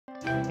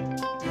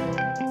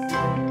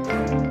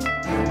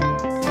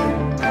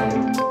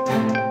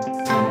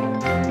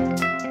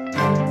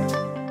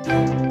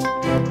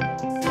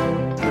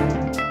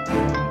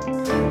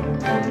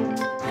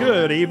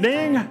Good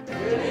evening.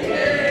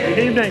 Good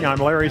evening. I'm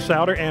Larry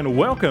Souter, and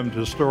welcome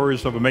to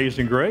Stories of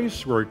Amazing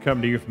Grace. We're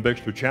coming to you from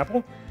BIXLER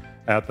Chapel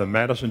at the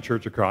Madison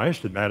Church of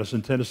Christ in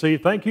Madison, Tennessee.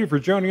 Thank you for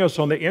joining us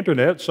on the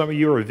internet. Some of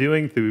you are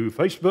viewing through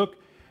Facebook,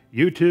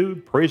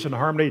 YouTube,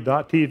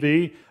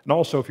 praiseandharmony.tv, and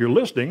also if you're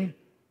listening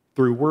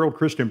through World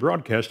Christian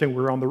Broadcasting,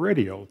 we're on the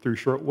radio through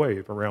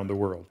shortwave around the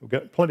world. We've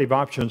got plenty of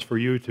options for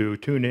you to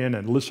tune in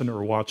and listen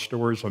or watch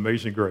Stories of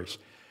Amazing Grace.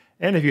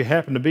 And if you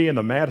happen to be in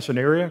the Madison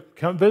area,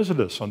 come visit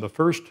us on the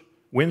first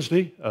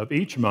Wednesday of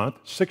each month,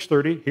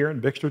 6:30 here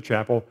in BIXLER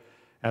Chapel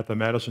at the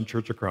Madison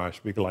Church of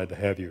Christ. We'd be glad to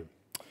have you.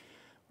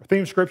 Our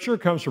theme scripture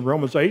comes from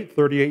Romans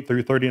 8:38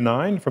 through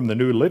 39 from the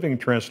New Living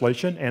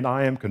Translation, and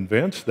I am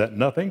convinced that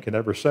nothing can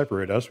ever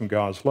separate us from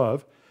God's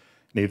love,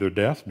 neither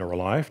death nor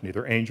life,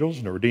 neither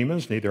angels nor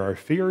demons, neither our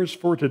fears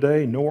for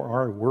today nor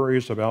our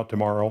worries about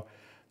tomorrow,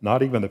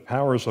 not even the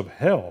powers of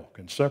hell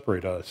can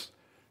separate us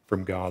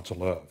from God's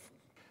love.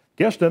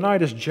 Guest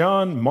tonight is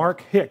John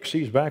Mark Hicks.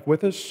 He's back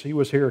with us. He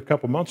was here a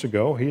couple months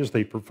ago. He is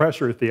the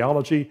professor of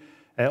theology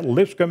at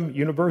Lipscomb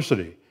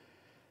University.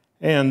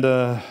 And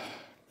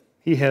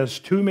he has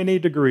too many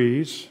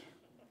degrees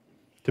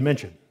to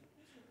mention.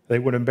 They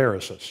would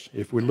embarrass us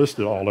if we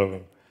listed all of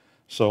them.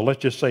 So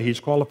let's just say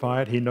he's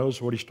qualified. He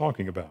knows what he's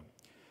talking about.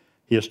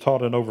 He has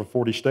taught in over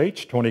 40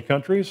 states, 20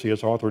 countries. He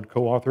has authored,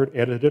 co-authored,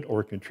 edited,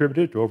 or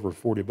contributed to over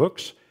 40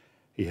 books.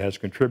 He has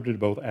contributed to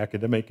both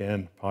academic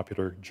and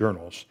popular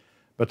journals.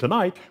 But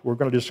tonight, we're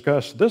going to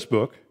discuss this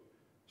book,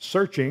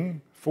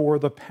 Searching for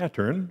the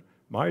Pattern,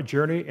 My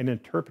Journey in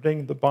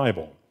Interpreting the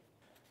Bible.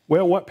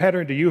 Well, what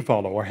pattern do you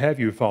follow or have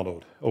you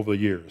followed over the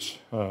years?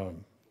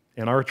 In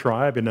our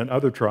tribe and in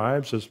other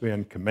tribes, it's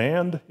been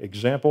command,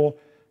 example,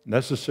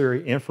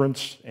 necessary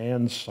inference,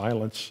 and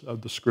silence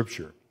of the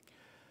Scripture.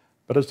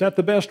 But is that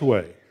the best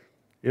way?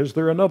 Is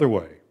there another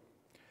way?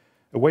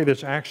 A way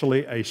that's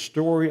actually a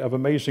story of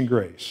amazing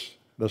grace,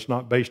 that's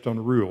not based on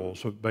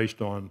rules, but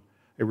based on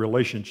a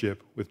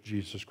relationship with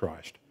Jesus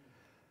Christ.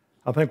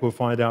 I think we'll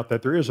find out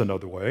that there is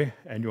another way,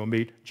 and you'll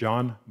meet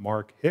John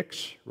Mark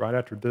Hicks right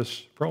after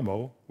this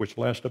promo, which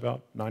lasts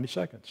about 90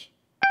 seconds.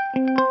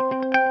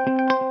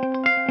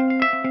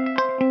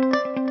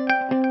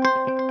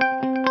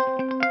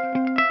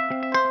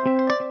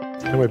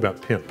 Tell me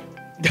about pimp.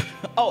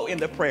 Oh, in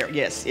the prayer,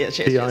 yes.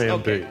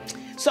 P-I-M-P. Okay.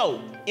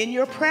 So, in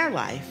your prayer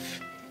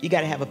life, you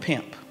got to have a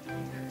pimp.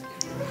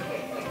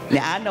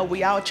 Now, I know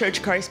we all Church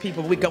of Christ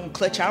people, we're going to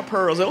clutch our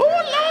pearls. Oh,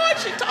 Lord,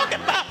 she's talking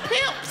about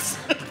pimps.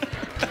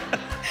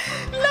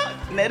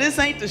 Look, now this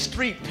ain't the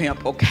street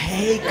pimp,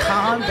 okay?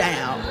 Calm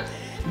down.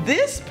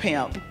 This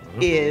pimp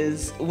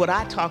is what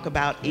I talk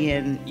about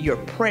in your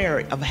prayer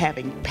of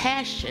having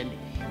passion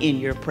in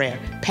your prayer.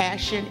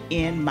 Passion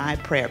in my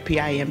prayer,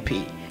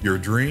 P-I-M-P. Your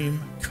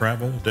dream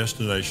travel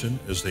destination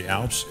is the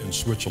Alps in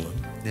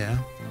Switzerland. Yeah.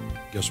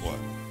 Guess what?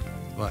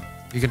 What?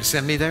 You going to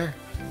send me there?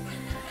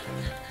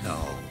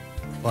 No.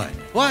 What?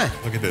 What?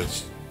 Look at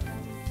this.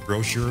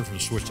 Brochure from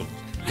Switzerland.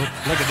 Look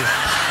at this.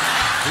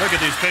 Look at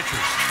these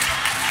pictures.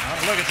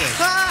 Look at this.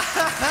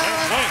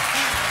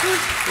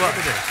 Look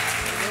at this.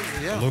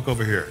 Yeah. Look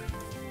over here.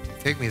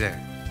 Take me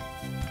there.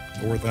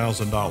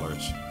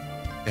 $4,000.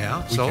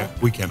 Yeah,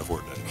 We can't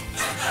afford that. We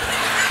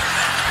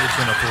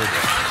can't afford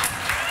that.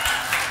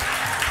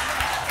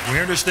 We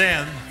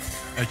understand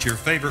that your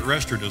favorite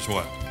restaurant is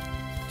what?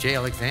 J.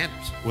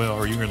 Alexander's. Well,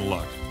 are you in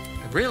luck?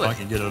 Really? If I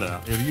can get it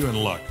out. If you're in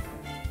luck.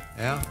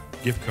 Yeah.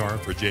 Gift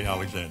card for J.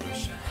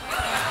 Alexander's.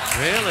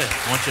 Really?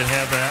 I want you to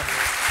have that.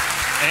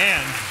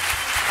 And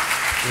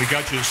we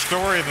got you a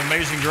Story of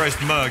Amazing Grace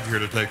mug here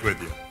to take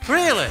with you.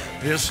 Really?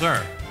 Yes,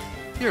 sir.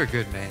 You're a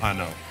good man. I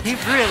know. He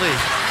really.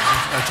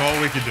 That's all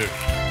we could do.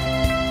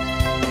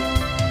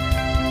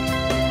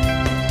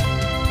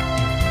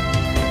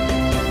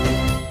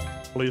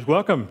 Please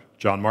welcome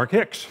John Mark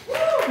Hicks.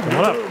 Come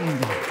on up.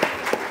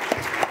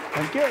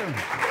 Thank you.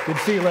 Good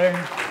to see you, Larry.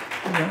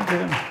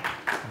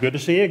 Good to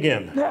see you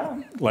again.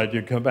 Yeah. Glad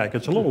you come back.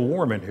 It's a little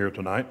warm in here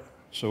tonight,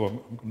 so I'm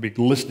going to be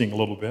listening a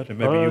little bit, and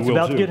maybe you will too. It's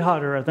about to get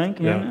hotter, I think.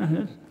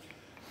 Yeah.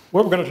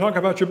 Well, we're going to talk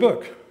about your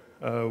book.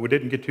 We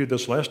didn't get to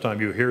this last time.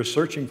 You were here,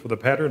 Searching for the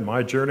Pattern,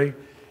 My Journey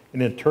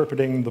in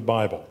Interpreting the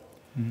Bible.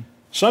 Mm-hmm.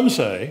 Some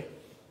say,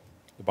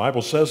 the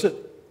Bible says it,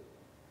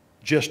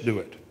 just do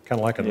it.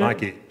 Kind of like a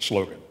Nike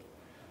slogan.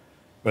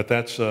 But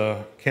that's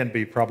can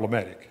be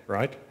problematic,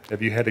 right?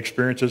 Have you had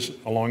experiences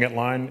along that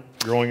line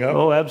growing up?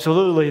 Oh,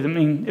 absolutely. I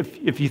mean,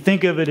 if you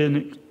think of it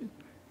in,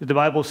 the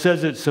Bible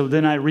says it, so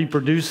then I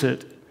reproduce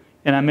it,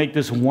 and I make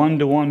this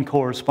one-to-one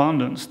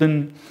correspondence,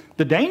 then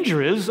the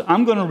danger is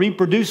I'm going to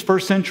reproduce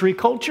first century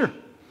culture,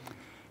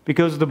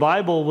 because the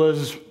Bible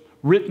was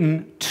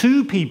written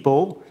to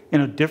people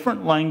in a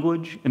different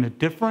language, in a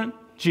different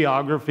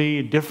geography,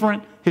 a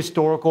different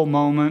historical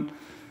moment,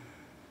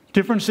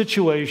 different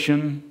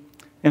situation.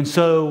 And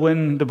so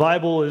when the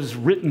Bible is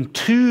written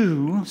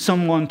to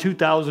someone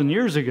 2,000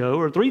 years ago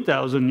or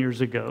 3,000 years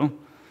ago,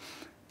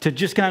 to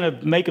just kind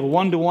of make a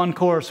one-to-one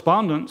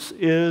correspondence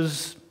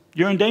is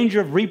you're in danger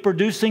of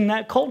reproducing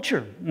that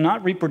culture,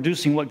 not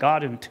reproducing what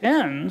God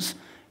intends,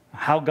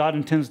 how God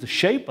intends to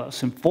shape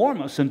us and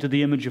form us into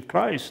the image of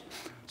Christ.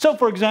 So,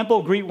 for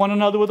example, greet one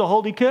another with a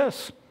holy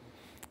kiss.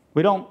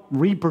 We don't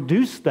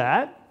reproduce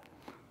that.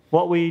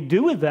 What we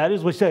do with that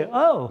is we say,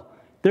 oh,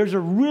 there's a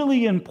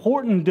really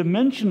important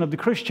dimension of the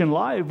Christian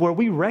life where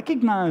we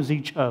recognize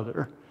each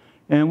other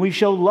and we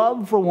show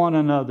love for one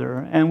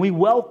another and we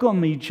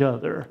welcome each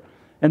other.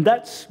 And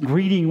that's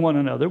greeting one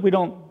another. We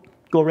don't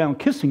go around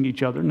kissing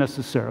each other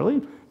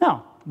necessarily.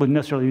 Now, wouldn't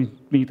necessarily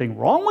be anything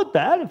wrong with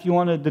that if you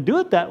wanted to do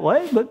it that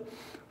way, but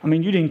I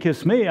mean, you didn't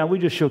kiss me. We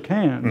just shook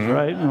hands,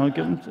 right? You know,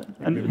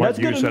 and that's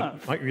good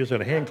enough. Might use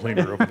that hand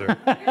cleaner over there.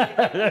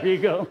 There you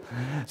go.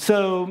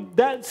 So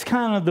that's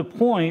kind of the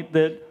point,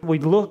 that we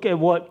look at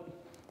what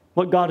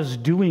God is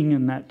doing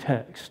in that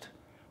text.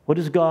 What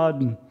is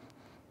God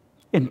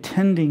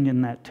intending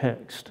in that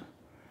text?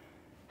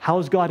 How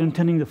is God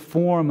intending to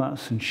form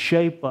us and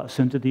shape us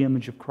into the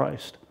image of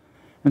Christ?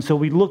 And so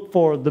we look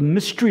for the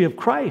mystery of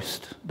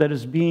Christ that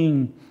is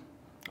being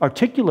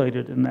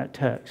articulated in that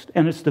text.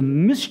 And it's the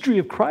mystery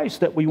of Christ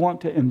that we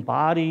want to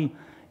embody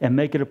and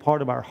make it a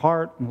part of our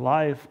heart and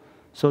life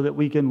so that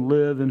we can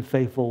live in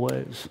faithful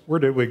ways. Where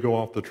did we go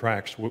off the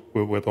tracks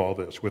with all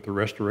this? With the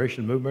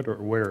Restoration movement, or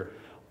where?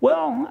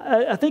 Well,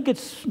 I think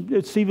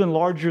it's even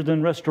larger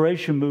than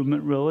Restoration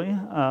movement, really.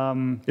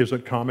 Is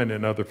it common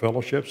in other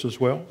fellowships as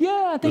well?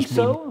 Yeah, I think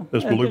so.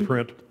 This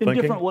blueprint thinking? In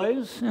different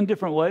ways. In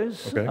different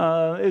ways.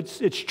 Okay.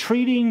 It's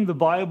treating the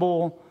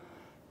Bible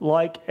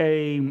like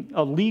a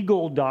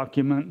legal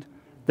document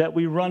that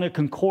we run a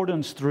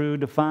concordance through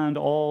to find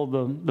all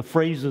the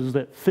phrases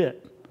that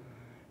fit.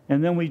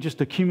 And then we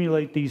just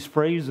accumulate these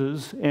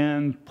phrases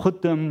and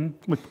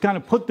we kind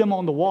of put them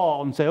on the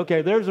wall and say,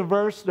 okay, there's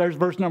verse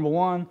number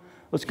 1.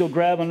 Let's go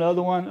grab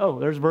another one. Oh,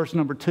 there's verse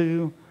number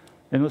 2.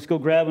 And let's go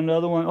grab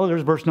another one. Oh,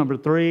 there's verse number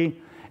 3.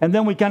 And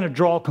then we kind of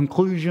draw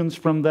conclusions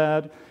from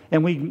that,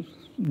 and we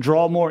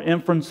draw more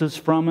inferences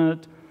from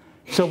it.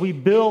 So we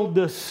build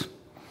this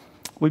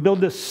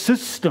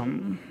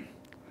system,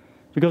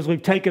 because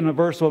we've taken a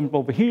verse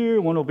over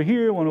here, one over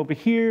here, one over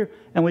here,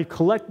 and we've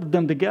collected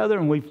them together,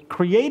 and we've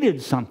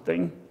created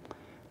something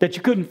that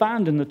you couldn't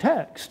find in the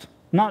text.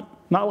 Not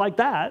like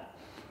that.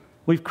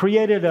 We've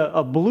created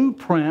a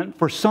blueprint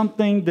for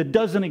something that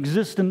doesn't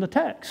exist in the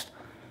text.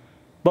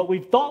 But we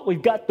thought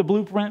we've got the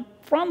blueprint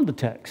from the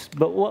text.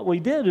 But what we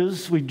did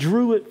is we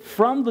drew it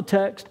from the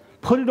text,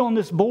 put it on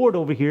this board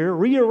over here,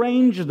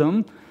 rearranged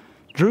them,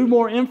 drew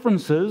more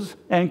inferences,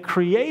 and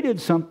created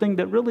something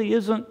that really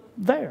isn't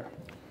there.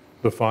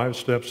 The 5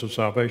 steps of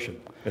salvation.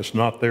 It's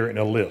not there in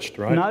a list,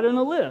 right? Not in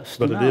a list,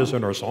 but no. It is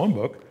in our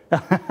songbook.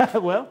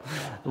 Well,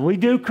 we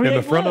do create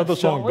lists. In the front of the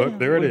songbook,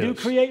 there it is. We do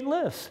create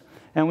lists.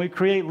 And we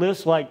create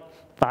lists like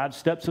 5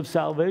 steps of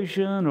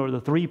salvation or the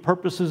 3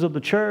 purposes of the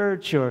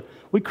church, or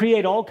we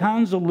create all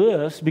kinds of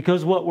lists,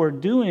 because what we're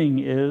doing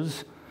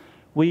is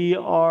we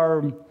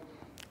are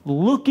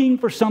looking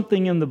for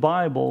something in the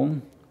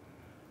Bible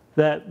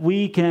that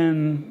we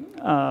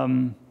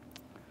can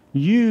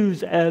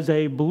use as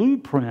a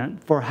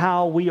blueprint for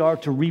how we are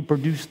to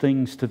reproduce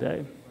things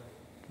today.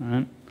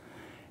 Right?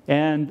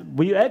 And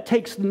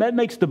that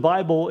makes the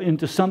Bible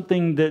into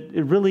something that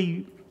it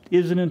really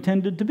isn't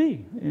intended to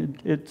be.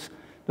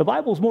 The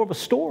Bible is more of a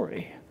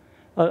story,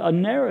 a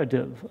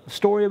narrative, a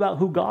story about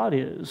who God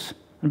is,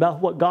 and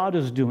about what God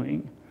is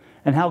doing,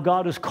 and how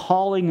God is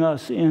calling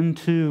us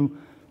into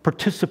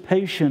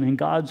participation in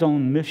God's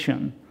own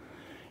mission.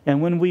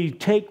 And when we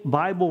take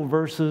Bible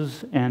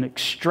verses and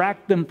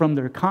extract them from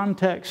their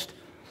context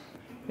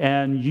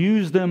and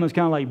use them as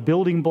kind of like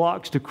building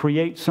blocks to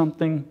create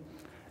something,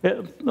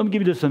 let me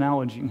give you this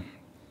analogy.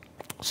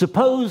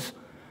 Suppose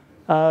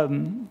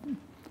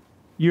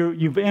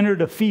you've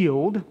entered a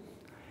field,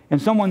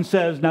 and someone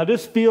says, now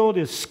this field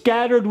is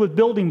scattered with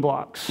building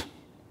blocks.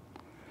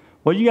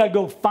 Well, you got to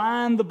go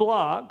find the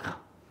block,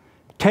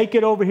 take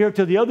it over here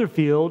to the other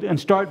field, and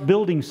start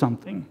building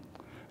something.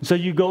 So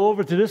you go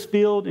over to this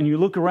field, and you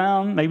look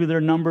around. Maybe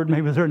they're numbered,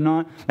 maybe they're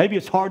not. Maybe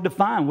it's hard to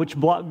find which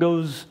block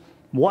goes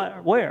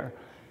where.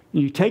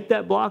 And you take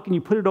that block, and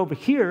you put it over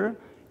here,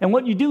 and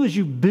what you do is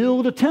you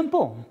build a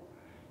temple.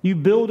 You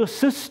build a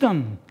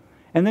system.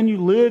 And then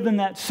you live in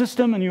that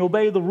system, and you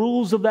obey the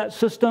rules of that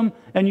system,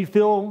 and you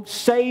feel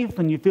safe,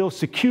 and you feel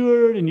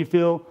secured, and you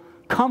feel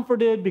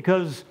comforted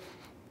because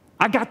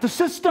I got the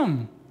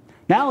system.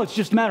 Now it's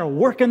just a matter of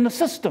working the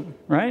system,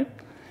 right?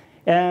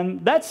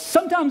 And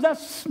sometimes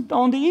that's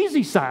on the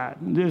easy side,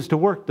 is to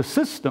work the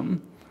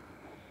system.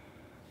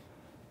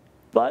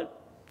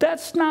 But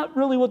that's not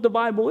really what the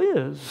Bible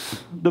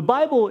is. The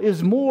Bible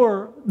is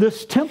more,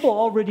 this temple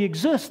already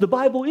exists. The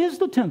Bible is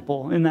the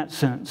temple in that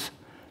sense,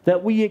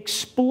 that we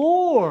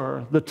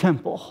explore the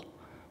temple.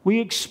 We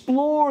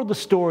explore the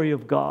story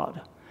of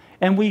God.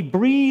 And we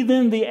breathe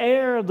in the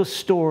air of the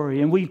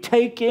story. And we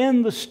take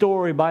in the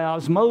story by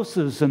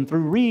osmosis and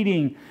through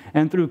reading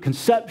and through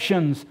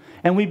conceptions.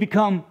 And we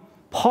become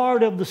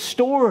part of the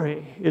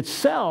story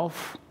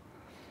itself.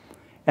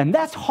 And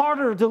that's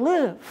harder to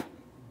live.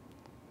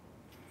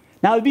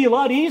 Now, it'd be a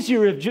lot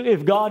easier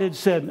if God had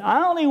said,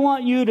 I only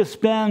want you to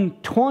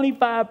spend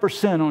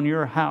 25% on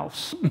your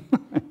house.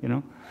 you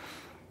know.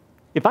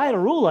 If I had a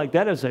rule like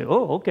that, I'd say,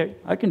 oh, okay,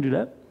 I can do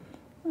that.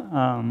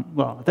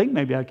 Well, I think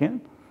maybe I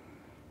can.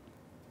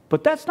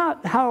 But that's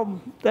not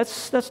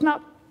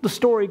the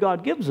story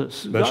God gives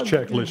us. That's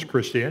checklist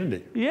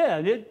Christianity.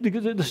 Yeah,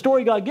 because the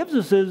story God gives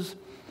us is,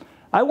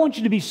 I want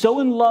you to be so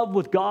in love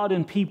with God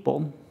and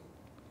people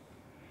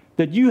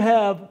that you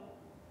have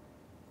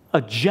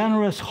a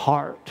generous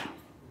heart,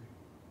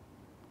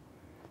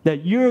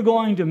 that you're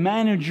going to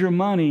manage your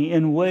money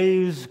in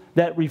ways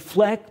that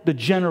reflect the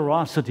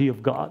generosity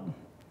of God.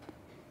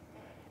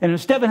 And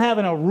instead of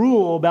having a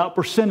rule about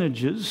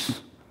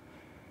percentages,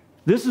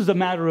 this is a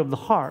matter of the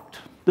heart.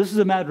 This is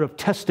a matter of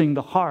testing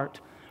the heart.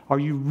 Are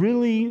you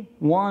really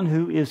one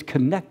who is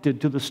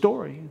connected to the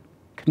story,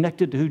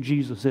 connected to who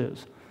Jesus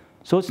is?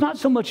 So it's not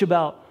so much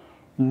about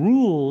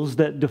rules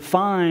that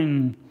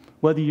define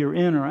whether you're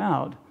in or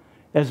out,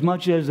 as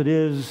much as it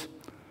is,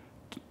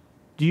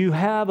 do you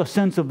have a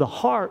sense of the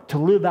heart to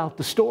live out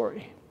the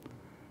story,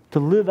 to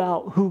live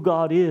out who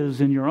God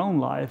is in your own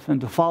life, and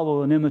to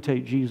follow and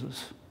imitate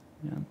Jesus?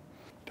 Yeah.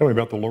 Tell me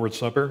about the Lord's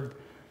Supper.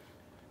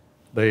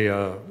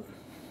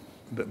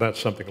 That's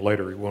something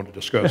later we want to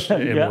discuss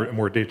in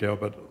more detail,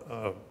 but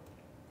I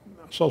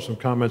saw some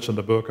comments in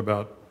the book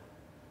about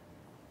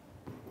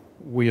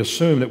we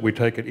assume that we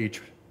take it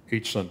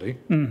each Sunday.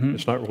 Mm-hmm.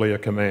 It's not really a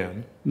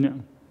command.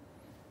 No.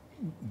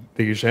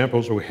 The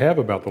examples we have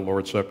about the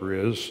Lord's Supper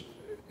is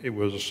it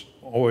was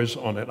always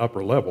on an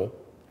upper level,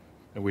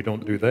 and we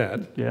don't do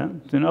that. Yeah,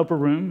 it's an upper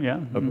room, yeah.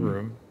 Upper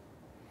room.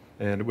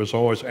 And it was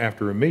always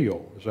after a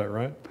meal, is that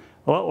right?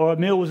 Well, or a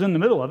meal was in the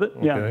middle of it,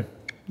 okay. Yeah.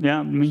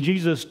 Yeah, I mean,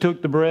 Jesus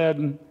took the bread,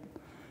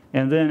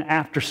 and then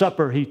after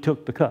supper, he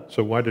took the cup.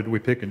 So why did we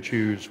pick and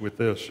choose with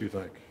this, you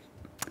think?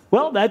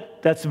 Well,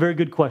 that's a very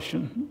good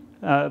question.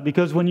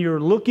 Because when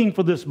you're looking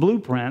for this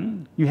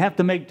blueprint, you have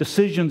to make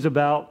decisions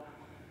about,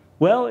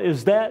 well,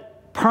 is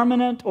that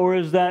permanent or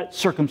is that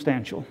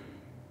circumstantial?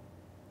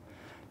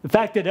 The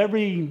fact that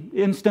every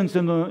instance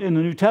in the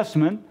New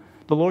Testament,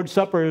 the Lord's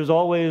Supper is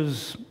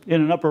always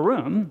in an upper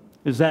room,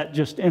 is that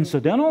just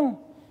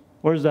incidental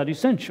or is that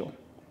essential?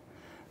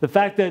 The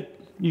fact that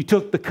you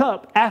took the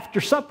cup after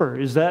supper,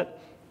 is that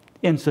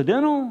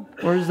incidental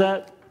or is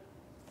that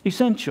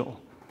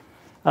essential?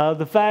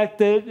 The fact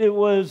that it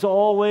was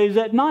always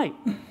at night,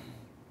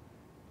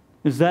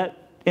 is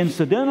that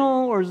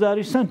incidental or is that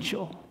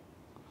essential?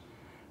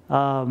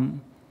 Who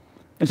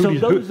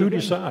decides? Who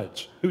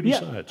decides?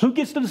 Yeah, who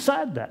gets to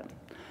decide that?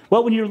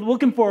 Well, when you're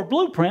looking for a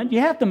blueprint,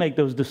 you have to make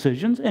those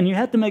decisions, and you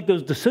have to make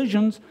those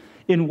decisions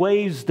in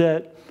ways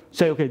that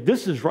say, okay,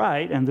 this is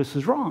right and this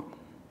is wrong,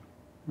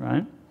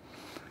 right?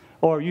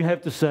 Or you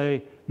have to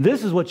say,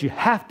 this is what you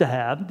have to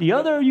have. The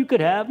other you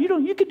could have.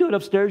 You could do it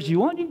upstairs if you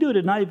want. You can do it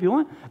at night if you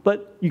want.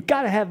 But you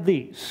got to have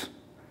these.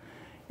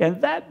 And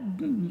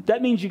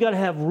that means you got to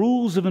have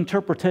rules of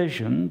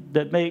interpretation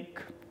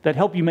that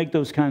help you make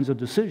those kinds of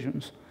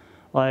decisions.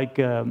 Like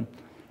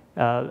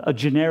a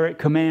generic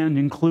command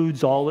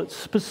includes all its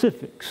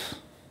specifics.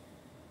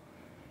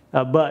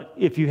 But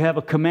if you have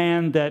a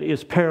command that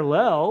is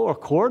parallel or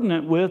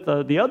coordinate with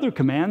the other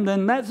command,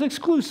 then that's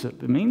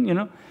exclusive. I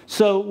mean,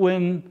 So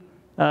when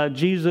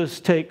Jesus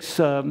takes,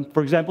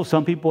 for example,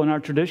 some people in our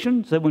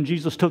tradition say when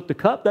Jesus took the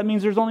cup, that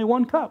means there's only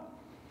one cup.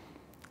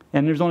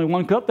 And there's only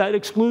one cup, that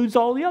excludes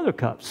all the other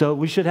cups. So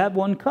we should have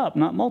one cup,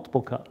 not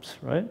multiple cups,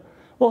 right?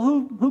 Well,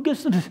 who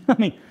gets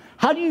to,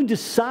 how do you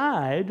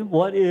decide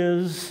what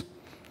is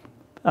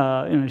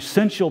an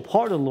essential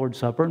part of the Lord's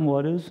Supper and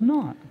what is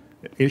not?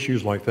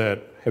 Issues like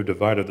that have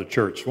divided the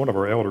church. One of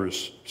our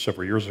elders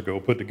several years ago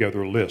put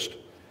together a list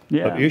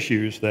of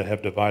issues that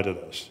have divided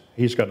us.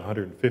 He's got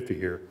 150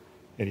 here,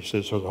 and he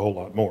says there's a whole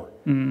lot more.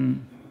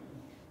 Mm.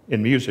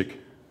 In music,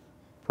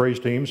 praise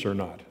teams or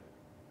not,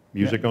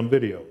 music on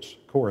videos,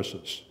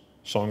 choruses,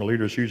 song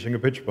leaders using a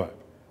pitch pipe,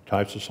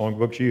 types of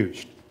songbooks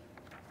used.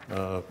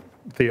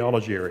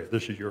 Theology area,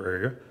 this is your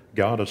area.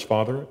 God as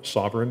Father,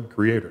 Sovereign,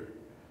 Creator.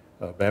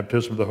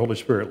 Baptism of the Holy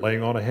Spirit,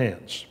 laying on of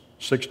hands.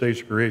 6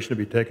 days of creation to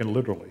be taken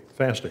literally.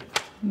 Fasting.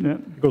 Yeah.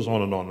 It goes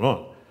on and on and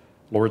on.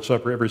 Lord's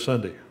Supper every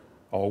Sunday.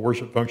 All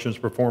worship functions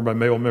performed by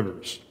male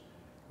members.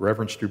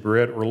 Reverence to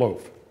bread or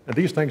loaf. And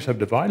these things have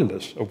divided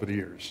us over the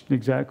years.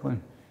 Exactly.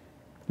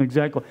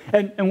 Exactly.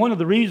 And one of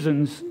the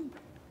reasons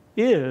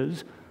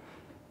is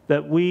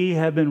that we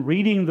have been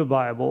reading the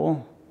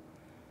Bible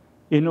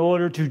in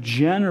order to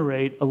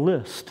generate a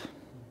list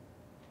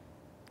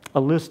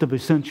of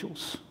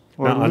essentials.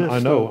 Now, I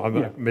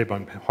know, maybe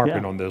I'm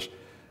harping on this,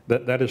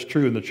 that is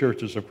true in the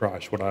churches of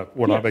Christ,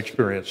 what I've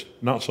experienced,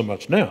 not so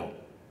much now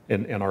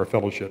in our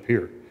fellowship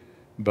here,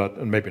 but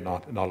and maybe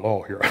not at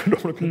all here. I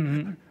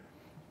don't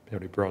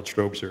have any broad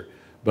strokes here.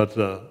 But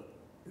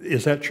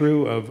is that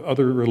true of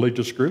other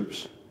religious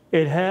groups?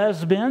 It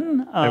has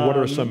been. And what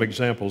are some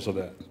examples of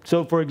that?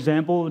 So, for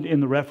example, in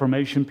the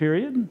Reformation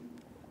period,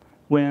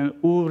 when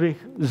Ulrich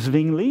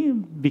Zwingli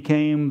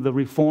became the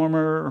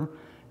reformer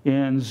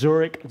in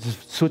Zurich,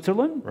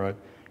 Switzerland, right,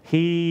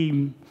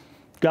 he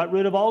got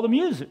rid of all the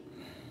music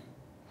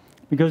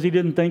because he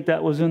didn't think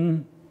that was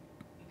in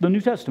the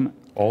New Testament.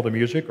 All the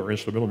music or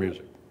instrumental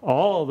music?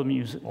 All the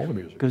music. All the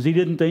music. Because he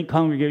didn't think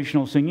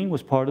congregational singing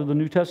was part of the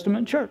New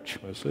Testament church.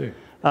 I see.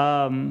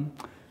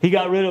 He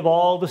got rid of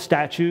all the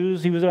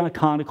statues. He was an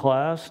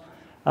iconoclast.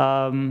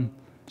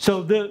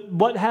 So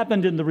what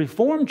happened in the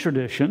Reformed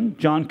tradition,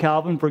 John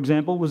Calvin, for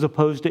example, was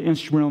opposed to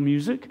instrumental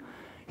music.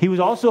 He was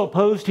also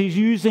opposed to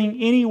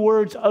using any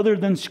words other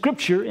than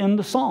Scripture in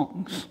the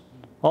songs.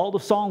 All the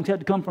songs had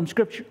to come from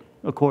Scripture,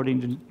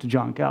 according to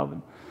John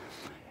Calvin.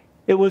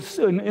 It was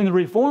in the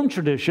Reformed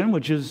tradition,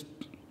 which is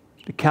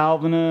the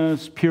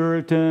Calvinists,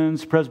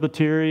 Puritans,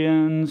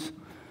 Presbyterians.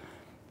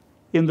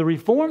 In the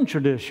Reformed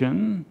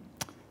tradition,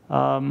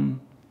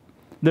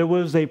 there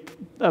was a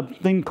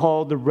thing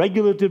called the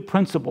regulative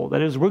principle.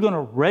 That is, we're going to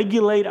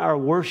regulate our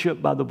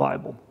worship by the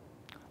Bible.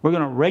 We're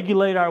going to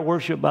regulate our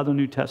worship by the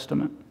New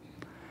Testament.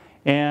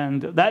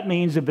 And that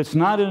means if it's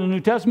not in the New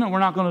Testament, we're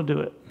not going to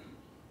do it.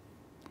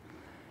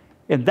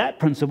 And that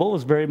principle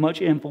was very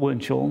much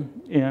influential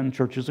in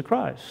churches of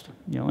Christ,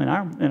 in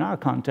our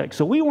context.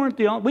 So we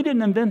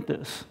didn't invent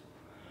this.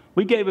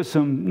 We gave it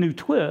some new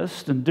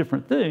twists and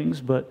different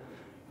things, but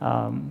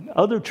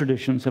other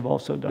traditions have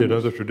also done Did this.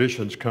 other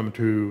traditions come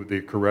to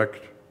the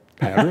correct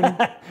pattern?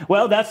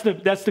 Well, that's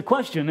the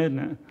question, isn't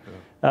it?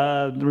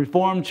 The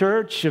Reformed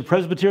Church,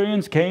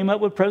 Presbyterians came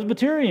up with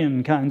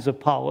Presbyterian kinds of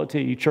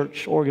polity,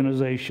 church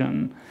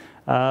organization.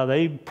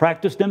 They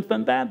practiced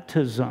infant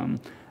baptism.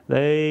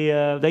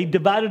 They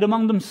divided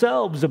among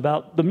themselves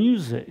about the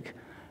music.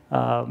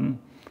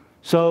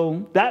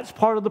 So that's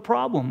part of the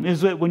problem,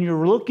 is that when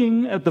you're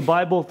looking at the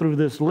Bible through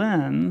this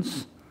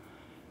lens,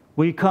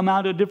 we come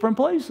out at different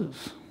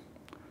places.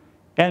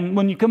 And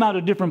when you come out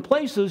of different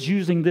places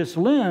using this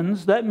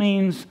lens, that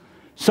means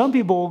some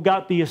people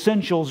got the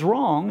essentials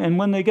wrong, and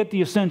when they get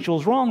the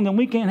essentials wrong, then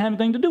we can't have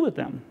anything to do with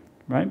them,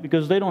 right?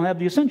 Because they don't have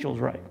the essentials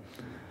right.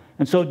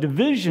 And so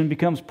division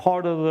becomes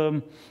part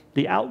of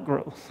the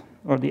outgrowth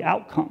or the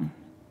outcome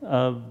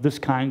of this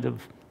kind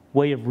of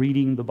way of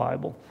reading the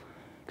Bible.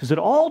 Because it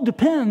all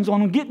depends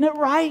on getting it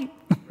right.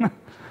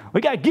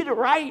 We got to get it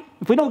right.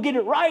 If we don't get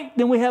it right,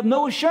 then we have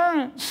no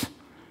assurance.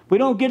 If we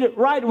don't get it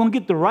right, we won't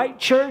get the right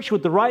church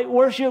with the right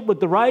worship, with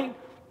the right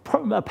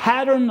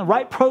pattern, the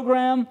right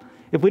program.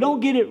 If we don't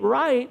get it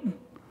right,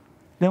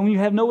 then we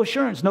have no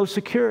assurance, no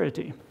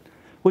security,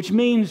 which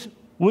means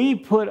we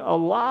put a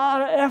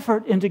lot of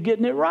effort into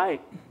getting it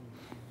right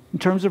in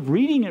terms of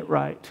reading it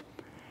right.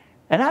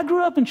 And I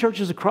grew up in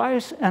Churches of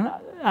Christ, and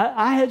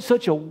I had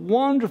such a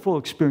wonderful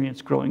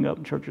experience growing up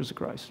in Churches of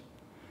Christ.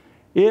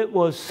 It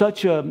was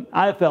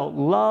I felt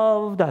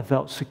loved, I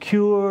felt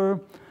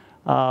secure.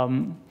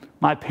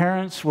 My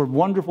parents were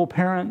wonderful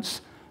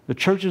parents. The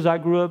churches I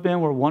grew up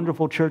in were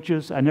wonderful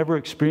churches. I never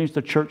experienced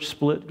a church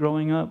split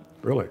growing up.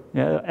 Really?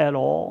 At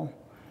all.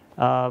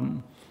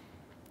 And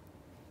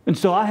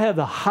so I have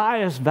the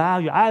highest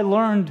value. I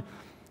learned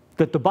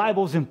that the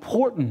Bible is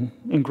important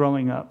in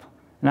growing up.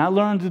 And I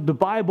learned that the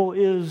Bible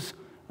is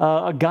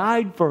a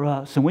guide for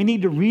us. And we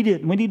need to read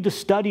it, and we need to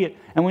study it,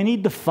 and we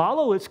need to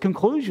follow its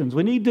conclusions.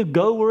 We need to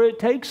go where it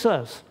takes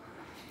us.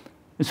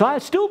 And so I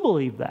still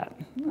believe that.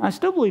 I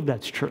still believe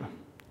that's true.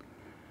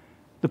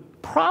 The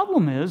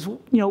problem is,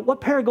 what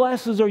pair of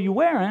glasses are you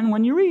wearing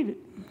when you read it?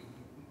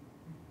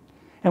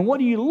 And what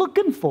are you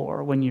looking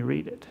for when you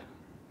read it?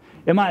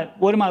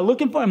 What am I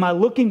looking for? Am I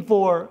looking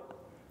for,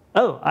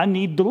 I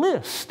need the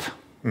list.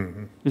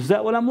 Mm-hmm. Is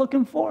that what I'm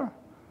looking for?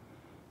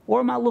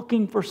 Or am I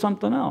looking for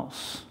something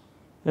else?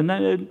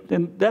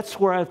 And that's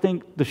where I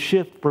think the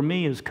shift for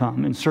me has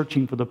come in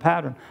searching for the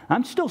pattern.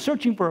 I'm still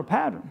searching for a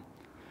pattern.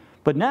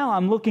 But now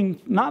I'm looking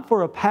not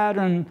for a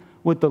pattern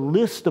with a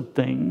list of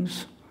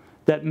things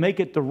that make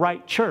it the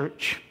right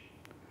church.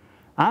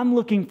 I'm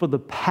looking for the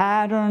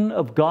pattern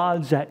of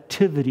God's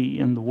activity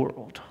in the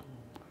world.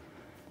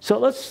 So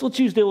let's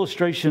use the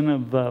illustration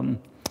of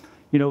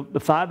the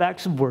 5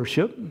 acts of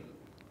worship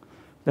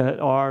that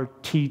are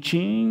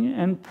teaching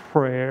and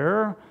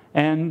prayer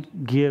and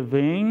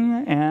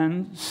giving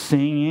and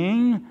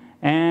singing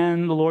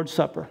and the Lord's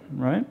Supper,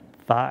 right?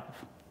 5.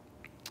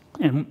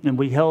 And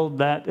we held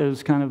that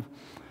as kind of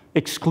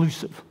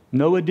exclusive.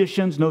 No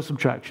additions, no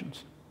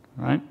subtractions,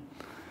 right?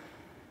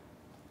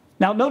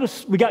 Now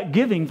notice we got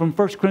giving from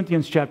 1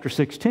 Corinthians chapter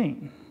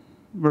 16,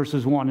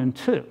 verses 1 and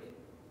 2,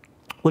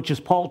 which is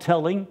Paul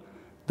telling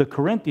the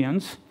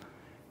Corinthians,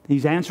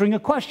 he's answering a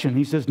question.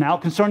 He says, now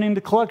concerning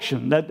the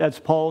collection. That's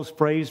Paul's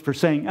phrase for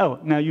saying,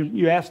 now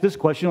you asked this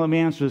question, let me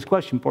answer this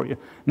question for you.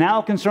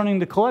 Now concerning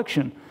the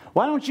collection,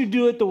 why don't you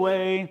do it the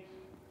way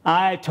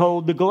I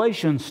told the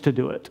Galatians to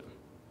do it?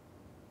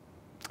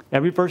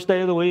 Every first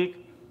day of the week,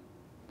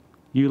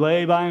 you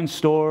lay by in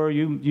store,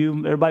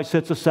 everybody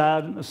sets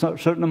aside a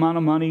certain amount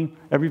of money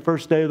every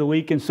first day of the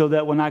week, and so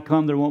that when I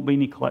come, there won't be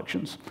any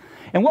collections.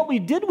 And what we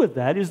did with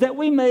that is that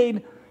we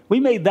made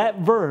that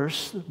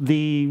verse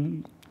the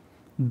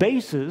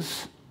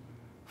basis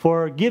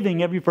for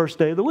giving every first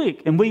day of the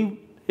week. And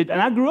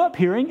I grew up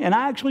hearing, and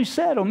I actually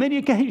said on many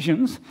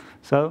occasions,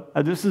 so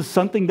this is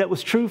something that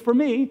was true for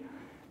me,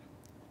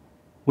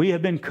 we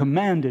have been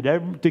commanded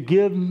to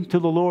give to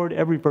the Lord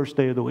every first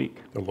day of the week.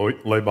 To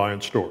lay by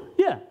and store.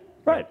 Yeah,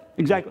 right,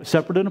 exactly,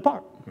 separate and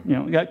apart.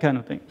 that kind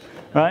of thing,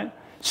 right?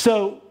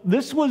 So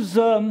this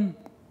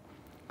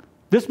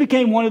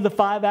became one of the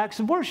 5 acts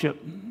of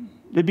worship.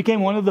 It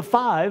became one of the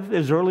 5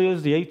 as early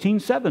as the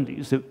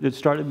 1870s. It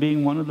started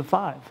being one of the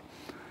 5.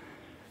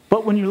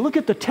 But when you look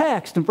at the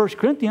text in 1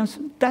 Corinthians,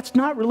 that's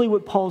not really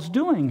what Paul's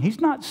doing. He's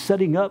not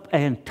setting up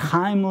a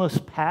timeless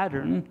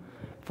pattern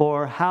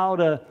for how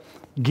to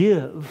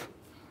give.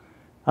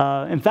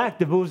 In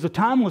fact, if it was a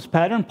timeless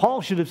pattern,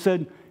 Paul should have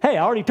said, hey,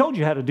 I already told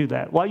you how to do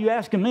that. Why are you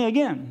asking me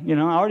again?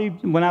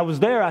 When I was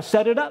there, I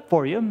set it up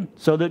for you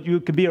so that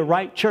you could be a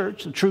right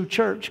church, a true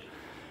church.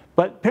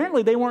 But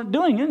apparently they weren't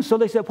doing it, so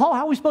they said, Paul,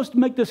 how are we supposed to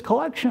make this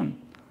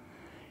collection?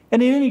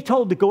 And then he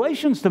told the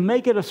Galatians to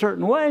make it a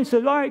certain way. He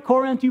said, all right,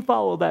 Corinth, you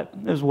follow that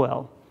as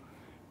well.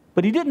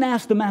 But he didn't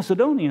ask the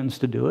Macedonians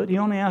to do it. He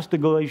only asked the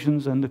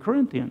Galatians and the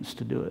Corinthians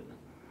to do it.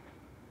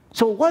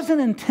 So it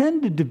wasn't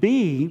intended to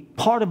be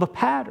part of a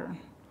pattern.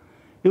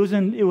 It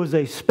was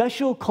a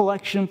special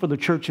collection for the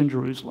church in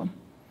Jerusalem.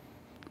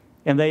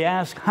 And they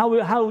asked,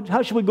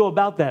 how should we go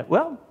about that?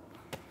 Well,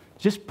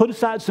 just put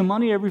aside some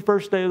money every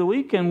first day of the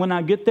week, and when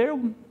I get there,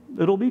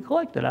 it'll be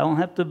collected. I don't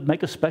have to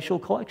make a special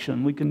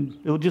collection.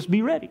 It'll just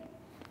be ready.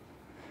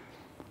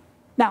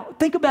 Now,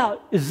 think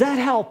about, is that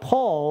how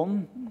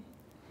Paul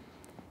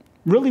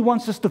really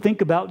wants us to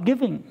think about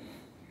giving?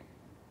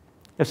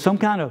 As some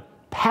kind of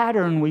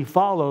pattern we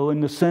follow in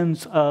the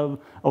sense of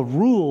a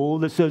rule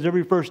that says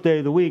every first day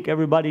of the week,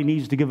 everybody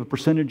needs to give a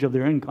percentage of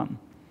their income.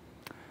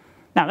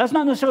 Now, that's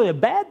not necessarily a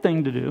bad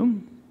thing to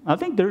do. I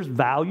think there's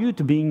value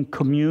to being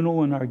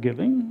communal in our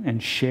giving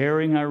and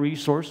sharing our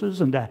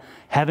resources and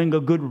having a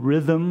good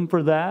rhythm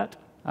for that.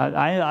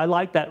 I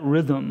like that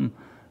rhythm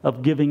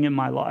of giving in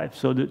my life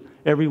so that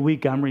every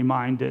week I'm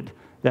reminded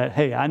that,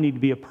 hey, I need to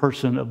be a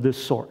person of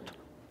this sort.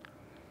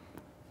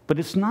 But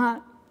it's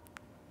not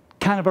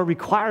kind of a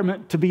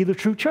requirement to be the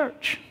true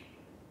church.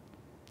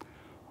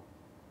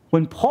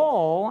 When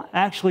Paul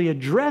actually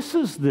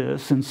addresses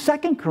this in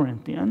 2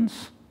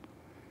 Corinthians,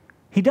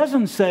 he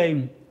doesn't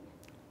say,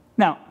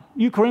 now,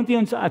 you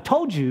Corinthians, I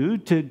told you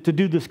to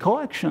do this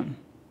collection,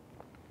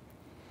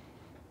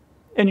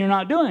 and you're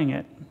not doing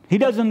it. He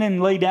doesn't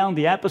then lay down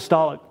the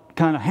apostolic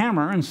kind of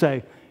hammer and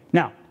say,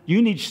 now,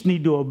 you just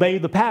need to obey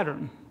the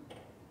pattern.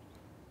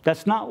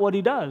 That's not what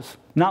he does.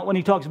 Not when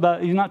he talks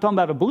about, he's not talking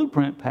about a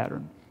blueprint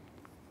pattern.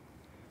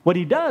 What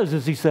he does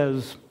is he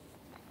says,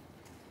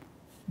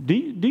 do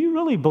you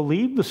really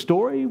believe the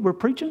story we're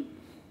preaching?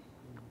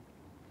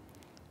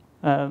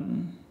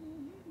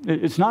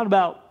 It's not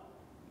about,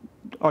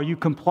 are you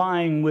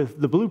complying with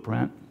the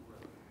blueprint?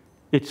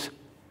 It's,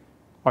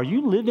 are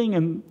you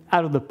living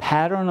out of the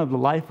pattern of the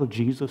life of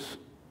Jesus?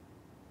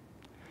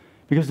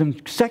 Because in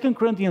 2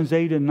 Corinthians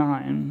 8 and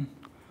 9,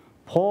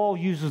 Paul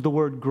uses the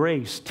word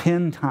grace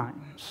 10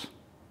 times.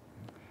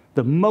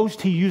 The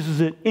most he uses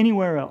it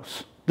anywhere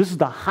else. This is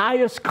the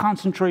highest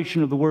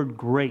concentration of the word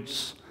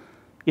grace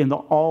in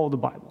all the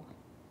Bible.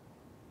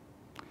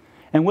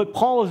 And what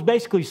Paul is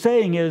basically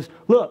saying is,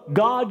 look,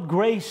 God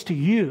graced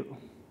you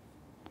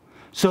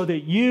so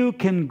that you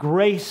can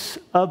grace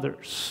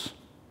others.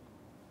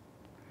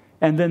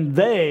 And then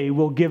they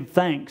will give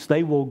thanks.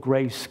 They will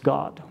grace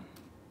God.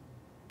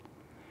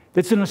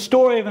 It's in the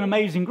story of an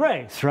amazing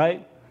grace,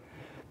 right?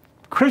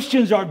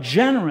 Christians are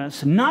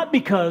generous not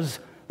because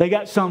they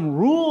got some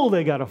rule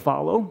they got to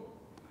follow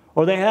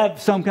or they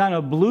have some kind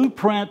of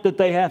blueprint that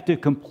they have to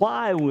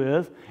comply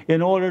with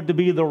in order to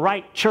be the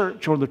right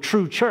church or the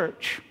true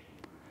church.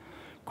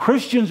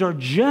 Christians are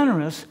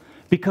generous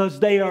because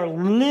they are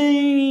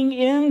leaning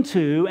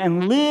into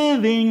and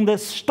living the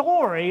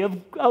story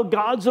of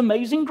God's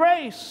amazing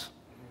grace.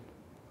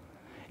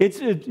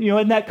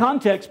 In that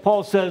context,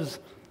 Paul says,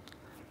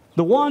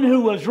 the one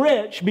who was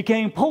rich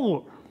became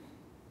poor,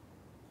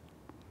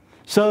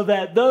 so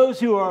that those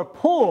who are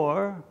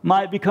poor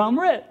might become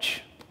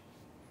rich.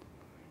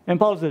 And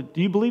Paul said,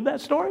 do you believe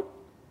that story?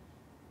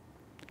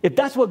 If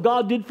that's what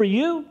God did for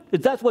you,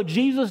 if that's what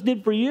Jesus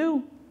did for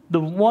you, the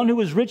one who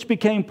was rich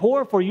became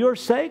poor for your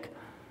sake,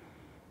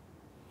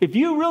 if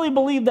you really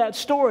believe that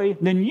story,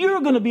 then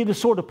you're going to be the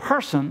sort of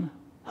person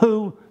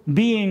who,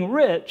 being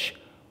rich,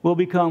 will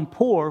become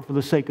poor for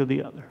the sake of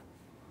the other.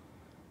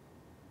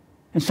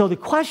 And so the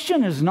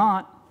question is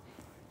not,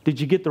 did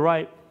you get the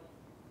right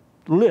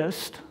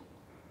list?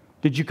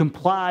 Did you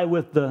comply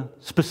with the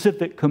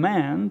specific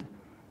command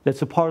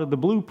that's a part of the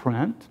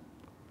blueprint?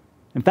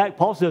 In fact,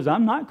 Paul says,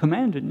 I'm not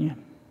commanding you.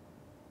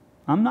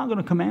 I'm not going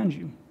to command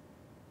you.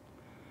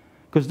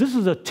 Because this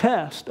is a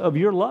test of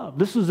your love.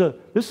 This is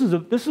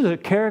a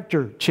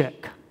character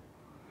check.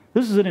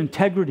 This is an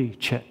integrity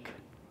check.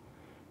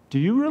 Do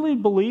you really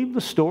believe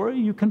the story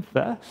you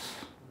confess?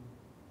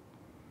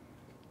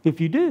 If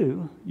you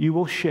do, you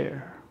will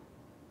share,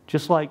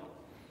 just like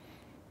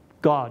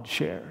God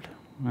shared.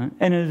 Right?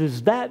 And it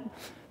is that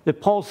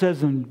Paul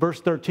says in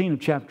verse 13 of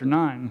chapter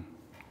 9.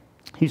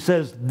 He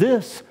says,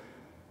 this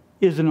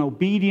is an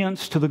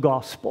obedience to the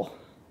gospel.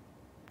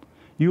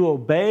 You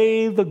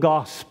obey the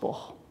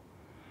gospel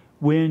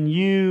when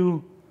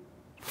you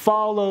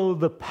follow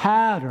the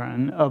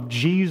pattern of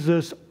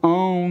Jesus'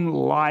 own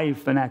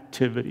life and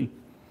activity.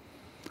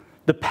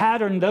 The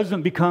pattern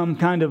doesn't become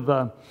kind of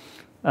a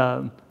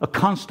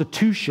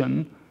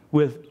constitution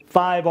with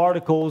 5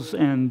 articles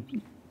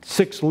and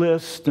 6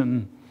 lists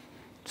and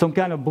some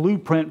kind of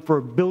blueprint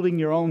for building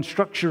your own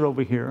structure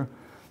over here.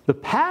 The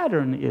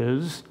pattern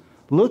is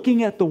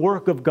looking at the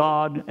work of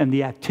God and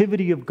the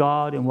activity of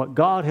God and what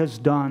God has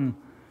done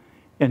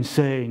and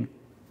saying,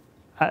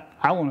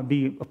 I want to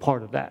be a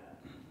part of that.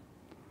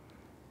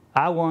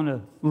 I want to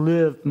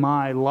live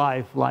my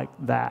life like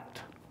that.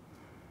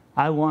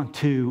 I want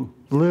to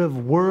live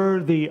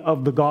worthy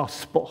of the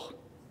gospel.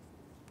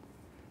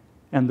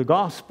 And the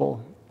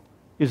gospel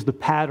is the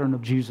pattern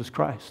of Jesus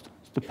Christ.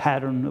 It's the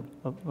pattern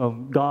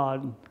of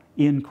God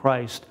in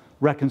Christ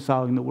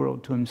reconciling the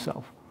world to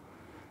himself.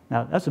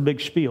 Now, that's a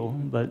big spiel,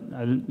 but,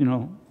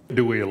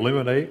 Do we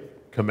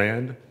eliminate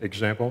command,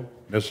 example,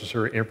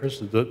 necessary inference?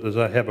 Does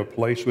that have a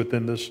place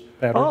within this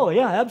pattern? Oh,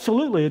 yeah,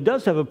 absolutely. It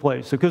does have a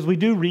place because we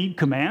do read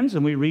commands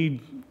and we read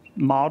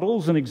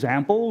models and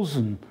examples,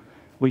 and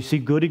we see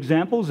good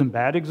examples and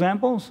bad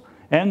examples.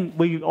 And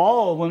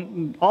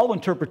all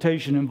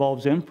interpretation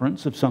involves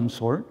inference of some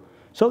sort.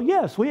 So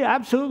yes, we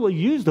absolutely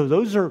use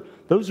those.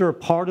 Those are a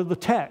part of the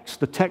text.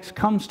 The text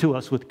comes to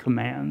us with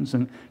commands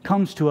and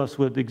comes to us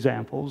with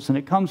examples, and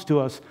it comes to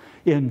us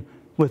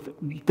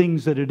with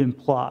things that it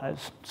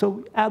implies.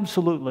 So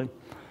absolutely.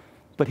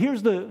 But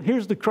here's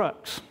the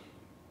crux.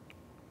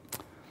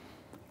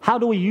 How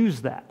do we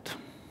use that?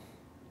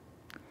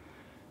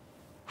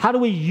 How do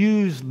we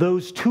use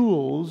those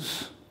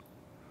tools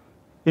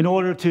in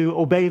order to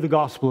obey the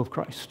gospel of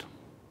Christ?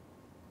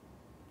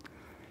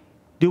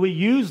 Do we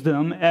use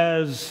them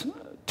as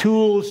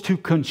tools to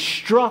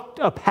construct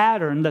a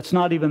pattern that's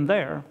not even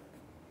there?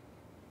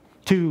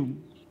 To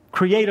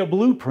create a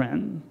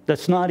blueprint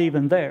that's not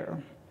even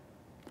there?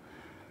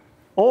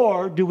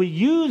 Or do we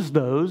use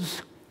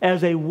those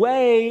as a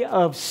way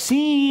of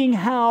seeing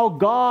how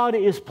God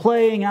is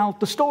playing out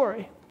the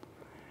story?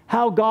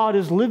 How God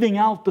is living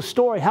out the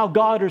story? How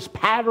God is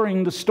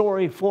patterning the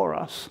story for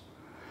us?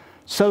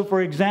 So,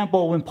 for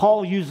example, when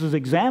Paul uses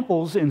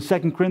examples in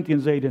 2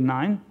 Corinthians 8 and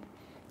 9,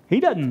 he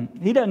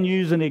doesn't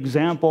use an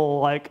example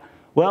like,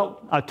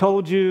 well, I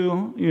told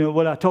you,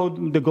 what I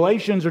told the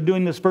Galatians are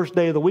doing this first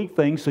day of the week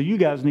thing, so you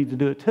guys need to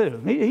do it too.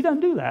 He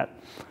doesn't do that.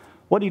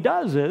 What he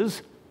does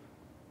is,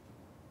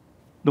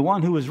 the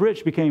one who was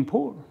rich became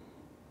poor,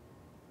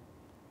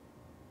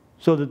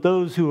 so that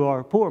those who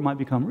are poor might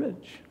become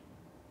rich.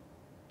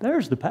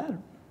 There's the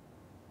pattern.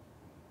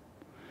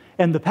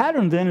 And the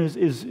pattern then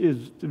is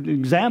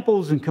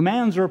examples and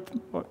commands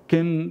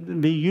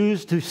can be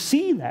used to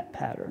see that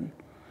pattern.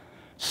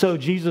 So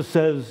Jesus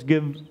says,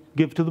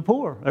 give to the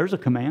poor. There's a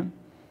command.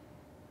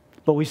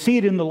 But we see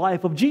it in the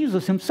life of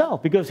Jesus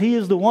himself, because he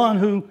is the one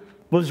who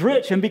was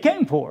rich and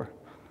became poor.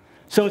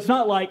 So it's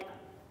not like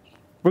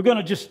we're going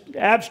to just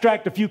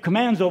abstract a few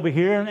commands over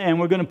here and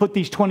we're going to put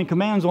these 20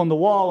 commands on the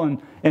wall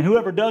and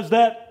whoever does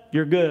that,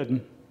 you're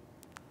good.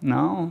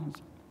 No,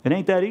 it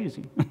ain't that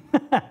easy.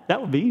 That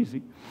would be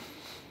easy.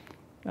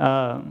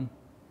 No,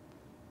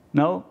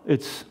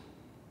 it's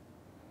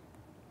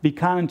be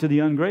kind to the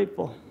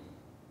ungrateful,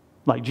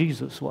 like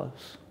Jesus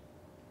was.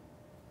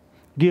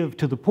 Give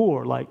to the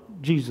poor, like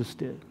Jesus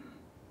did.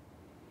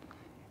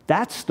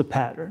 That's the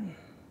pattern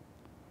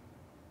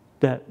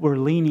that we're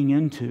leaning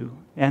into,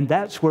 and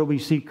that's where we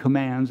see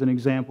commands and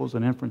examples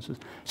and inferences.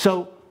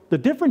 So the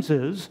difference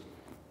is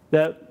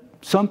that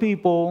some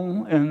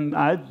people, and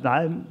I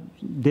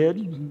did,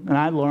 and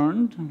I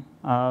learned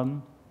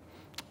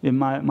in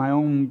my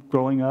own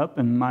growing up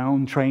and my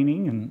own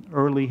training and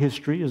early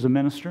history as a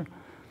minister,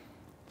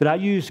 that I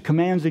used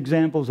commands,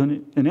 examples,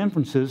 and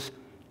inferences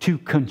to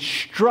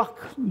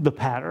construct the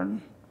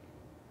pattern,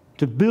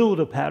 to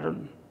build a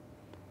pattern,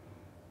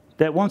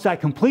 that once I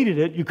completed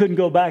it, you couldn't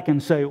go back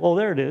and say, well,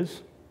 there it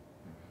is.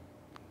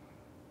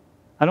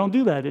 I don't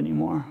do that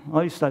anymore. At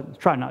least I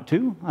try not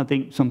to. I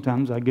think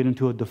sometimes I get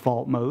into a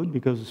default mode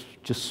because it's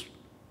just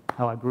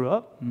how I grew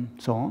up and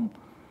so on.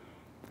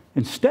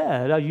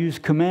 Instead, I use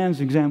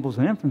commands, examples,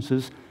 and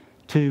inferences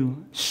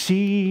to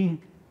see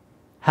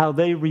how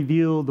they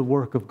reveal the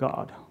work of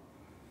God,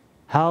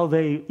 how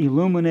they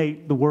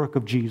illuminate the work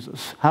of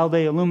Jesus, how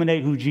they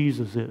illuminate who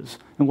Jesus is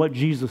and what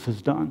Jesus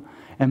has done.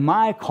 And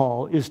my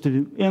call is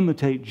to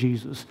imitate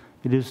Jesus.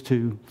 It is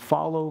to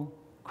follow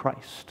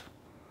Christ.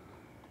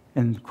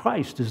 And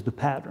Christ is the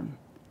pattern,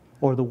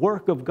 or the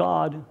work of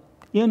God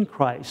in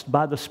Christ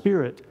by the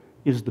Spirit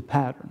is the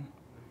pattern.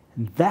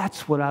 And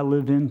that's what I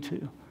live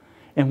into.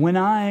 And when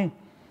I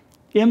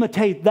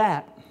imitate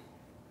that,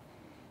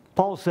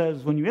 Paul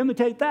says, when you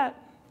imitate that,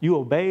 you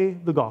obey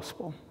the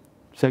gospel.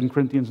 2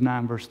 Corinthians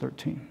 9, verse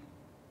 13.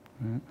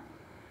 Right?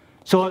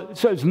 So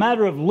it's a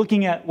matter of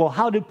looking at, well,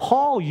 how did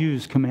Paul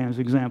use commands,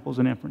 examples,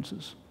 and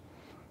inferences?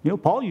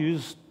 Paul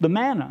used the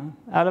manna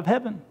out of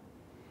heaven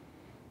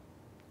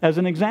as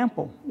an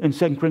example in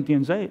 2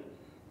 Corinthians 8.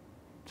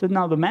 He said,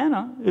 now the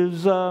manna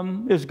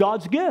is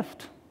God's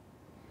gift.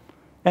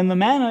 And the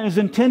manna is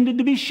intended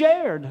to be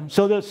shared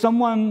so that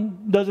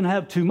someone doesn't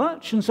have too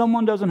much and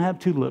someone doesn't have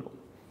too little.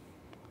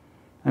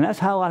 And that's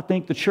how I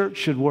think the church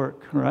should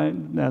work, right?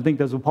 And I think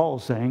that's what Paul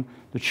is saying.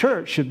 The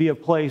church should be a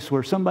place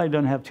where somebody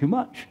doesn't have too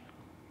much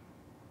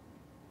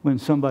when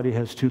somebody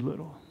has too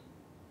little.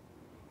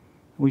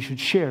 We should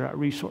share our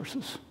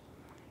resources.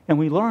 And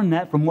we learn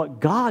that from what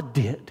God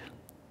did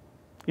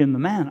in the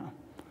manna.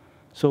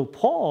 So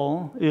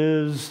Paul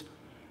is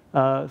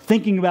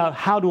thinking about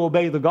how to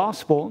obey the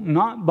gospel,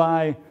 not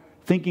by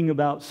thinking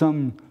about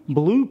some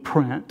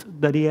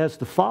blueprint that he has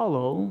to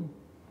follow.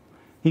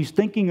 He's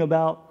thinking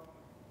about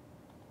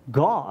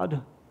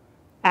God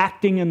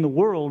acting in the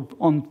world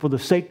for the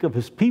sake of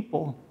his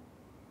people.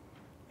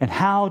 And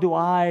how do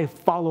I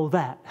follow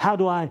that? How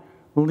do I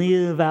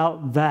live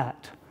out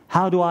that?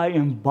 How do I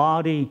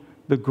embody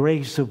the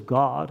grace of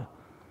God?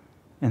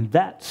 And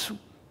that's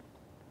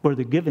where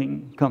the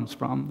giving comes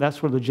from.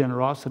 That's where the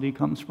generosity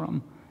comes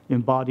from,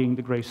 embodying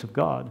the grace of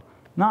God,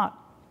 not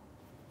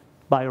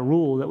by a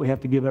rule that we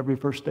have to give every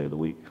first day of the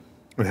week.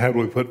 And how do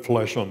we put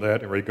flesh on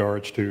that in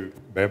regards to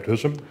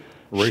baptism,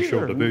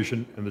 racial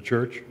division in the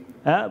church?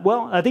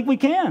 Well, I think we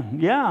can,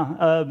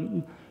 yeah.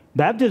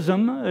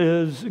 Baptism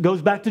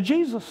goes back to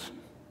Jesus,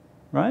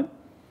 right?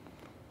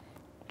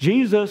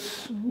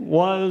 Jesus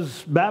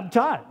was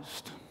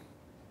baptized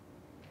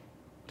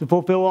to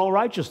fulfill all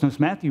righteousness,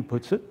 Matthew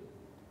puts it.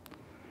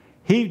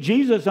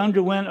 Jesus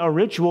underwent a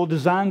ritual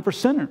designed for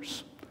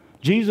sinners.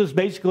 Jesus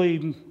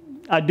basically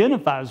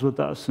identifies with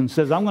us and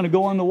says, I'm going to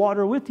go on the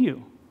water with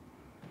you.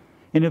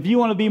 And if you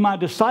want to be my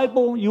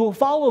disciple, you will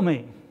follow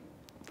me.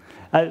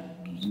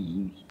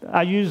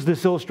 I use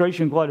this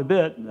illustration quite a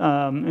bit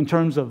in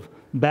terms of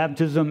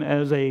baptism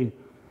as a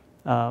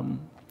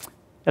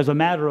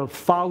matter of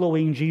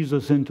following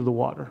Jesus into the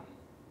water.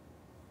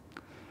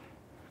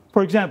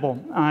 For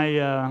example, I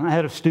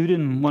had a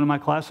student in one of my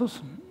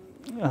classes.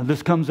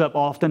 This comes up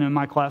often in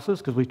my classes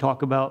because we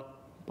talk about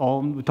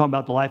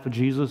the life of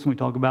Jesus, and we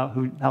talk about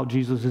how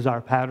Jesus is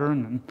our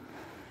pattern,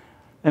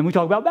 and we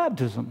talk about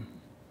baptism.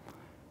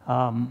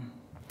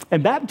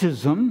 And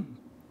baptism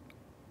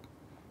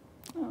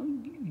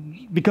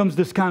becomes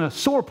this kind of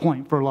sore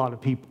point for a lot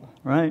of people,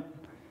 right?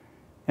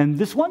 And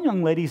this one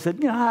young lady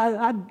said,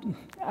 I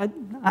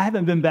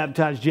haven't been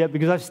baptized yet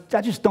because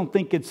I just don't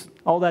think it's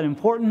all that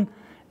important.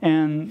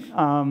 And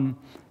a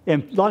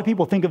lot of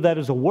people think of that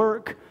as a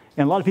work,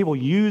 and a lot of people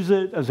use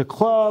it as a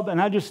club,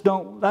 and I just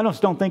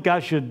don't think I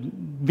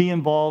should be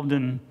involved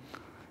in,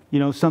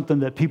 something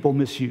that people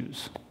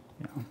misuse.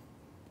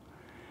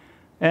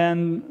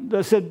 And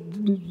I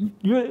said,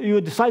 you're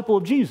a disciple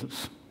of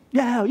Jesus.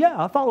 Yeah,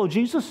 I follow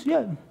Jesus.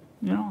 Yeah,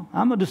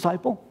 I'm a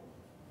disciple.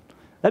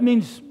 That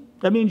means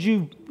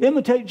you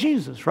imitate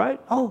Jesus, right?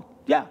 Oh,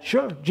 yeah,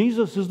 sure.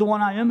 Jesus is the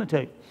one I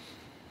imitate.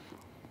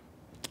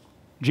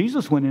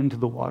 Jesus went into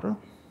the water.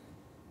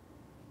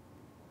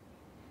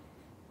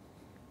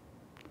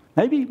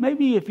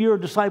 Maybe if you're a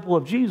disciple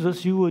of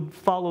Jesus, you would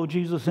follow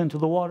Jesus into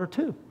the water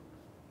too.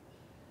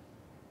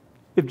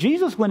 If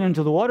Jesus went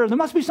into the water, there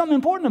must be something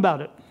important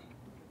about it.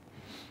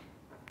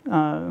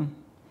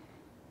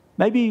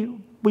 Maybe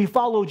we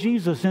follow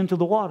Jesus into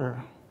the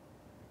water.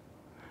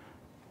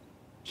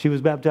 She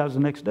was baptized the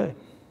next day.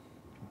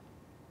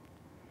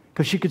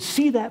 Because she could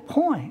see that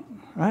point,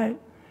 right?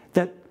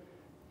 That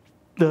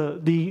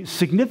the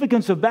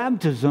significance of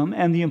baptism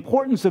and the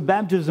importance of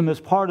baptism as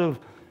part of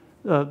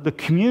the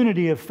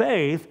community of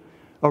faith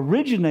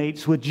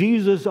originates with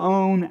Jesus'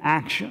 own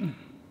action.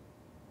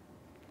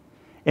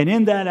 And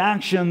in that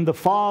action, the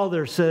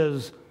Father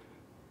says,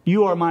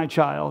 you are my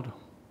child.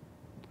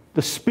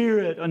 The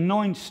Spirit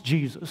anoints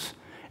Jesus.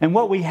 And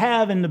what we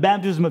have in the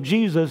baptism of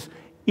Jesus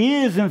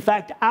is, in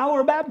fact,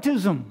 our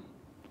baptism.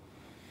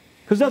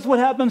 Because that's what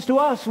happens to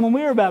us when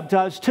we are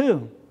baptized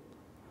too.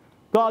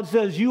 God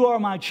says, you are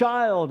my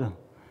child.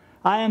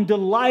 I am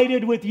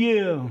delighted with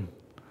you.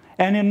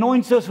 And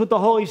anoints us with the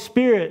Holy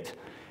Spirit.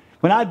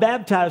 When I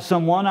baptize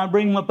someone, I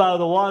bring them up out of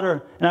the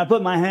water and I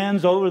put my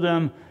hands over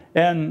them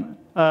and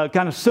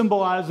kind of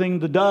symbolizing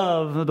the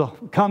dove, the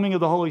coming of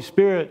the Holy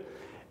Spirit.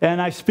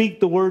 And I speak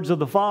the words of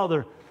the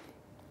Father.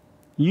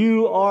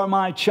 You are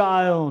my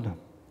child.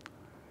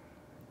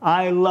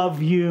 I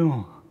love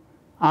you.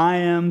 I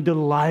am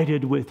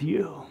delighted with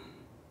you.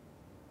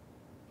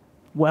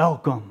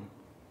 Welcome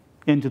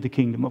into the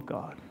kingdom of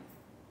God.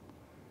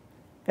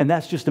 And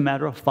that's just a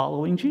matter of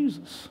following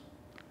Jesus.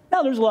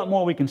 Now, there's a lot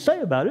more we can say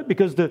about it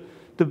because the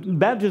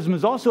baptism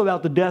is also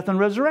about the death and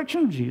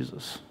resurrection of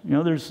Jesus.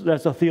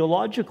 That's a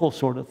theological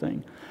sort of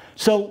thing.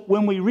 So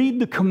when we read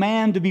the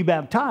command to be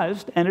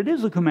baptized, and it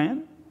is a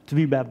command to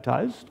be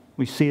baptized,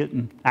 we see it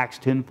in Acts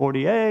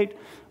 10:48,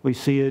 we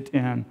see it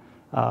in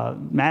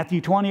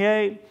Matthew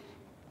 28.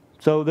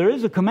 So there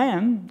is a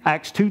command,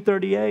 Acts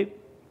 2:38.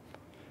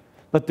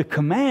 But the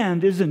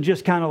command isn't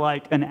just kind of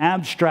like an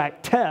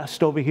abstract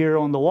test over here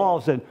on the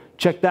wall saying,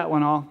 check that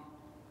one off.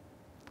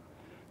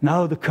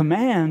 No, the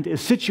command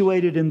is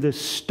situated in this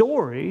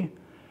story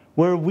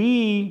where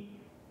we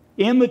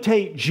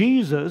imitate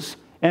Jesus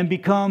and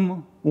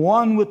become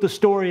one with the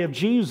story of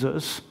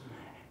Jesus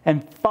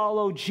and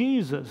follow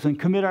Jesus and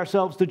commit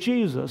ourselves to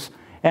Jesus.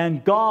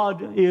 and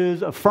God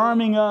is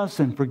affirming us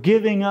and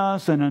forgiving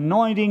us and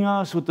anointing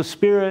us with the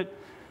Spirit,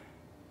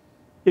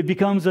 it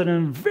becomes a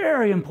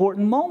very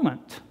important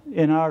moment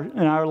in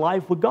our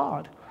life with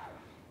God.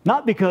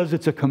 Not because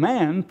it's a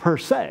command per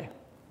se,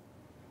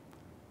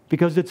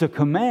 because it's a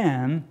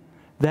command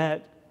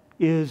that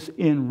is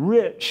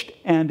enriched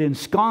and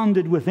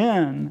ensconced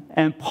within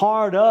and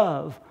part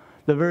of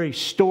the very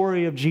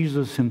story of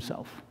Jesus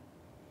himself.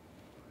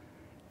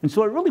 And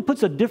so it really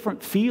puts a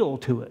different feel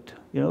to it.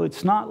 You know,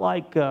 it's not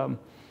like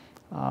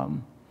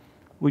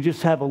we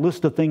just have a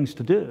list of things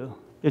to do.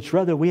 It's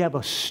rather we have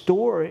a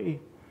story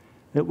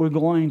that we're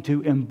going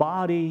to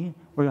embody.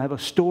 We're going to have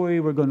a story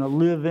we're going to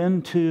live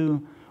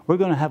into. We're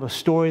going to have a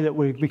story that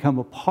we become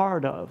a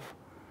part of.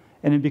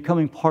 And in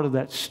becoming part of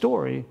that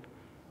story,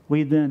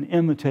 we then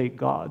imitate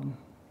God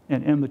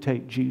and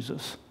imitate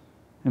Jesus.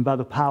 And by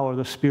the power of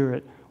the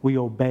Spirit, we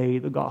obey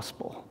the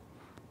gospel.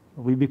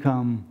 We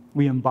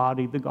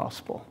embody the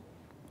gospel.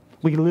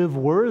 We live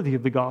worthy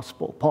of the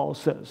gospel, Paul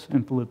says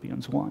in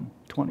Philippians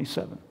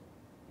 1:27.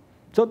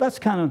 So that's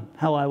kind of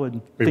how I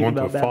would think about baptism.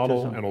 We want to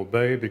follow and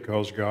obey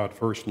because God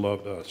first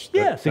loved us.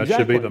 Yes, that exactly.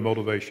 should be the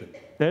motivation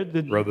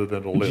rather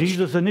than a list.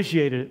 Jesus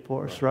initiated it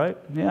for us, right?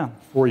 Yeah.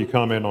 Before you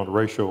comment on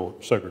racial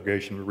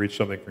segregation, we read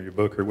something from your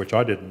book here, which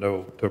I didn't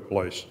know took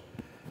place.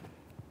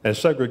 As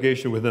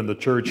segregation within the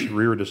church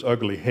reared its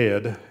ugly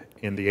head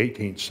in the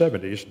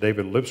 1870s,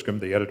 David Lipscomb,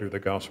 the editor of the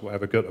Gospel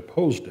Advocate,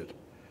 opposed it.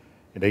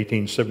 In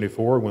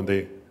 1874, when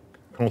the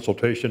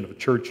consultation of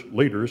church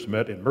leaders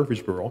met in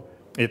Murfreesboro,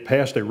 it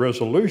passed a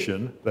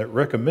resolution that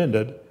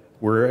recommended,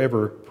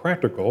 wherever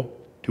practical,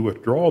 to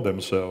withdraw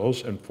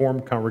themselves and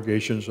form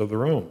congregations of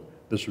their own.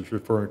 This was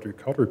referring to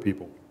colored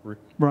people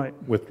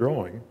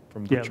withdrawing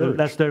from the church.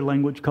 That's their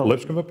language code.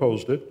 Lipscomb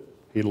opposed it.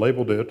 He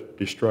labeled it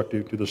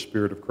destructive to the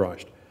Spirit of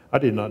Christ. I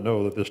did not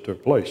know that this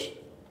took place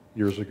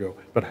years ago.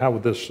 But how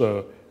would this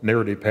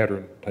narrative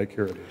pattern take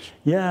care of this?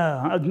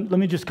 Yeah, let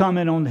me just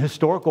comment on the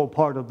historical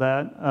part of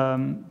that.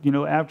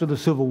 After the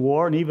Civil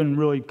War, and even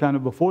really kind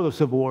of before the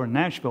Civil War in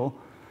Nashville,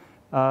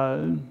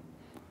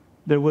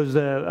 there was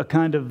a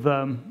kind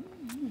of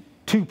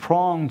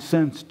two-pronged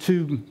sense,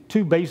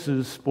 two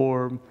bases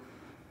for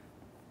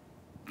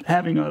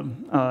having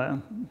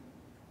an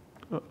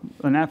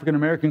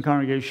African-American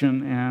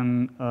congregation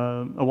and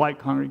a white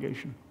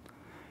congregation.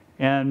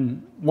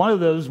 And one of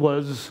those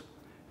was,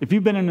 if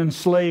you've been an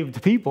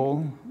enslaved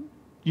people,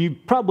 you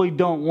probably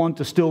don't want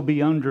to still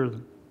be under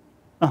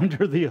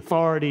the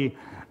authority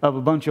of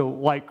a bunch of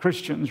white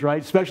Christians, right?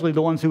 Especially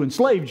the ones who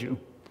enslaved you.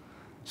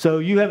 So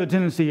you have a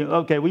tendency,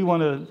 okay, we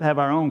want to have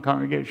our own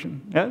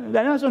congregation.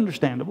 That's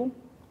understandable.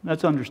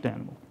 That's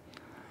understandable.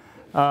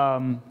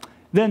 But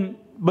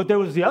there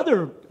was the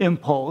other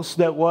impulse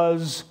there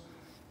was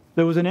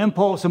an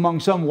impulse among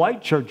some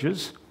white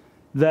churches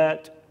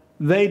that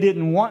they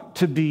didn't want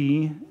to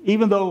be,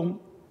 even though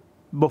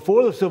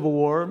before the Civil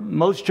War,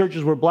 most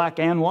churches were black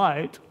and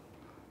white,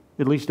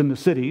 at least in the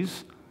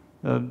cities.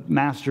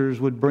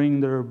 Masters would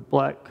bring their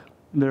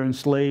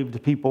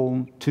enslaved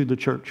people to the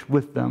church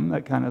with them,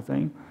 that kind of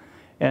thing.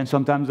 And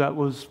sometimes that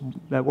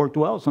worked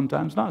well,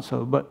 sometimes not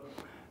so. But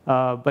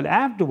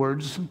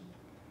afterwards,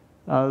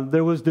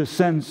 there was this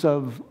sense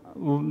of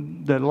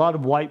that a lot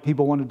of white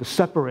people wanted to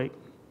separate,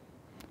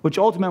 which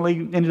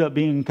ultimately ended up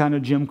being kind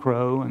of Jim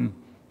Crow and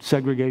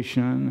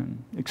segregation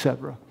and et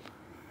cetera.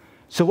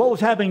 So what was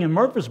happening in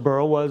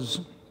Murfreesboro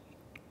was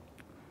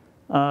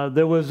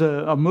there was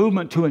a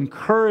movement to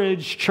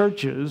encourage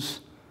churches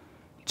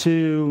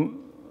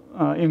to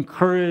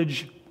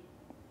encourage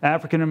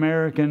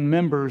African-American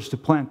members to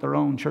plant their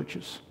own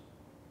churches.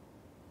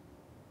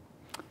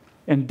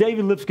 And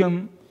David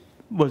Lipscomb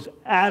was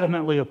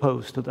adamantly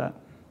opposed to that.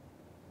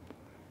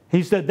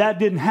 He said that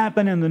didn't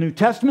happen in the New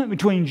Testament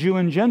between Jew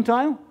and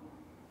Gentile.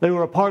 They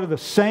were a part of the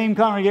same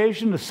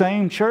congregation, the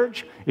same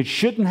church. It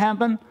shouldn't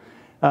happen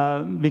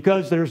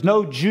because there's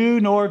no Jew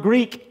nor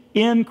Greek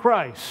in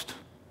Christ.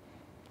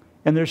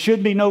 And there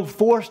should be no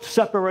forced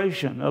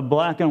separation of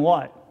black and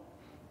white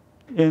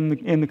in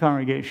the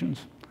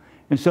congregations.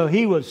 And so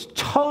he was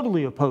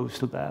totally opposed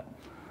to that.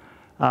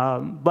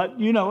 But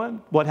you know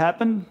what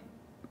happened,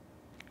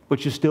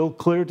 which is still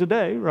clear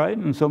today, right,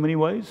 in so many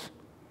ways,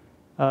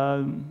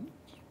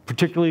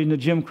 particularly in the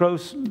Jim Crow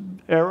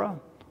era,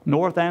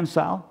 North and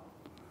South.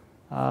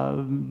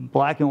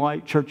 Black and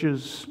white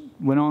churches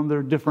went on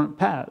their different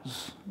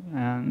paths.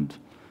 And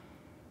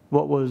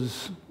what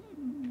was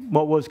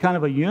kind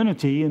of a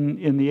unity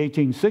in the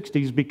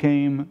 1860s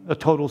became a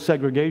total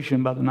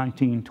segregation by the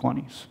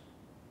 1920s.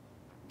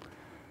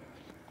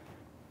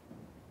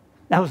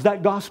 Now, is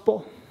that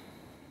gospel?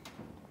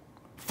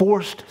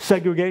 Forced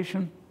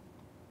segregation?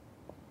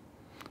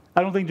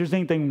 I don't think there's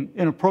anything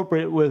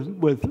inappropriate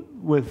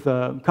with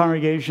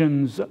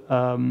congregations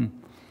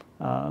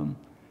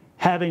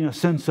having a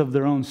sense of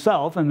their own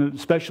self, and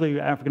especially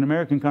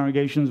African-American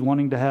congregations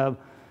wanting to have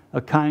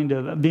a kind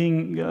of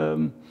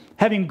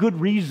having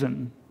good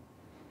reason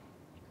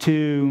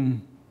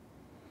to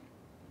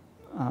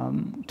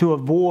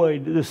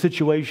avoid the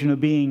situation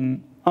of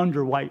being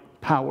under white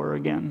power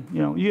again.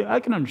 I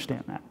can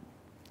understand that.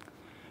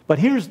 But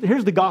here's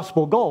the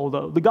gospel goal,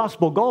 though. The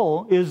gospel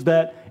goal is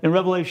that in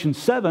Revelation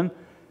 7,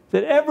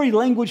 that every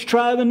language,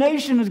 tribe, and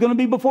nation is going to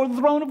be before the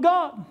throne of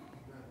God.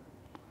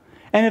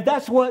 And if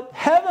that's what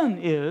heaven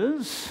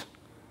is,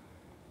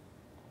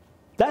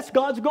 that's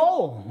God's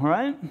goal,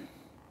 right?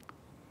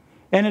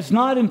 And it's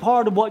not in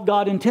part of what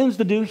God intends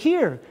to do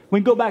here. We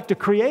go back to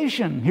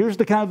creation. Here's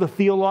the kind of the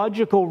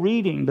theological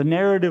reading, the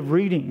narrative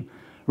reading.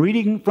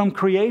 Reading from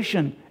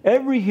creation.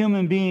 Every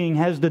human being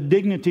has the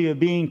dignity of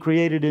being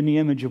created in the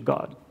image of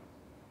God.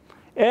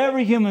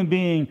 Every human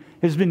being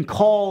has been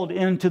called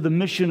into the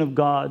mission of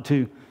God,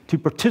 to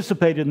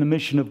participate in the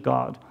mission of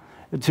God,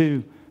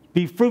 to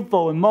be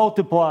fruitful and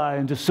multiply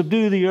and to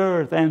subdue the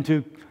earth and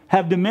to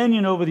have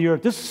dominion over the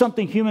earth. This is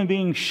something human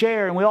beings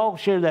share, and we all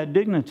share that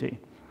dignity.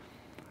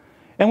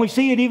 And we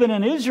see it even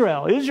in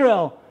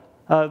Israel.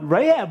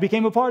 Rahab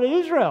became a part of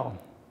Israel.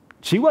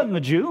 She wasn't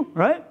a Jew,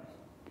 right?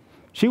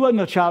 She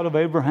wasn't a child of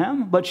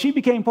Abraham, but she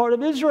became part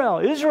of Israel.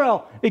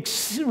 Israel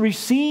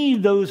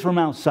received those from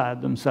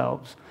outside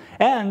themselves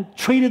and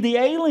treated the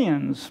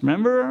aliens.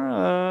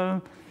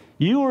 Remember,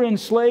 you were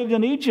enslaved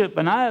in Egypt,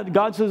 and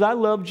God says, I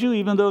loved you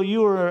even though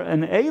you were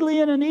an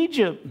alien in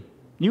Egypt.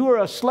 You were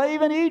a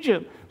slave in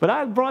Egypt, but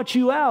I brought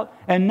you out.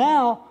 And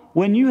now,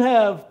 when you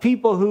have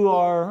people who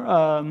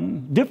are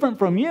different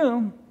from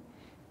you,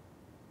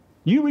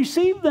 you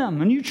receive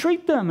them, and you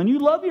treat them, and you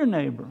love your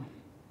neighbor.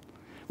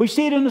 We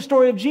see it in the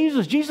story of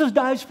Jesus. Jesus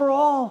dies for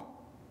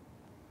all.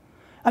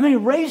 I mean,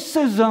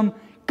 racism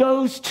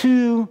goes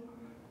to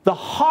the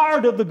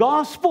heart of the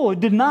gospel. It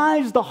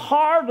denies the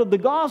heart of the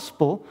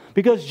gospel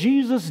because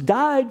Jesus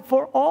died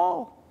for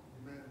all.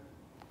 Amen.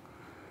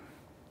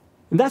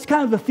 And that's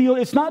kind of the feel.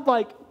 It's not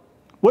like,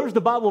 where's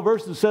the Bible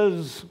verse that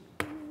says,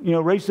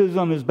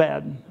 racism is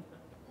bad?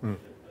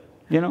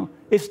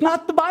 It's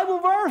not the Bible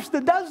verse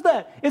that does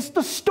that. It's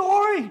the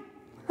story.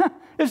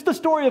 It's the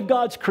story of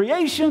God's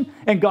creation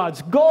and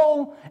God's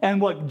goal and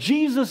what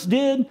Jesus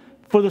did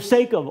for the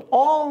sake of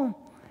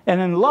all.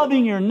 And then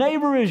loving your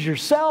neighbor as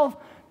yourself.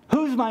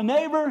 Who's my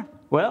neighbor?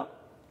 Well,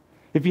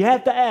 if you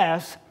have to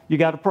ask, you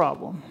got a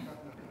problem.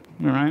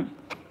 All right?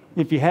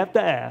 If you have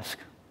to ask.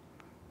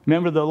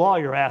 Remember the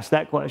lawyer asked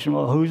that question.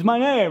 Well, who's my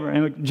neighbor?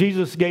 And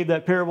Jesus gave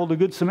that parable to the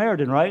Good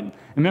Samaritan, right? And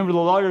remember the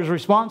lawyer's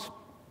response?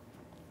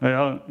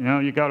 Well,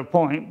 you got a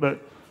point,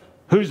 but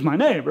who's my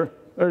neighbor?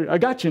 I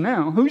got you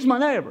now. Who's my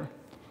neighbor?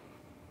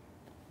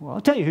 Well,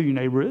 I'll tell you who your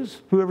neighbor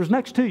is. Whoever's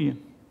next to you.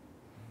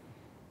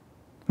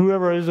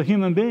 Whoever is a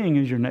human being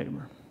is your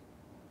neighbor.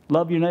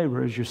 Love your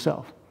neighbor as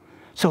yourself.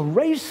 So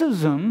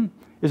racism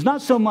is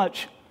not so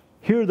much,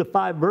 here are the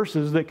 5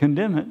 verses that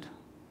condemn it.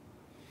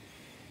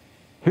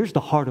 Here's the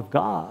heart of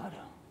God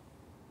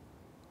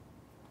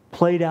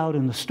played out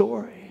in the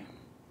story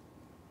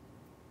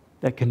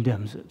that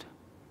condemns it.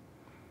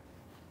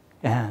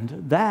 And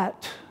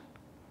that,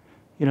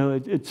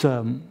 it's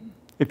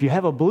if you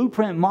have a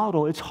blueprint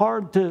model, it's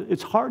hard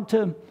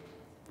to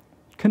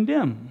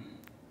condemn.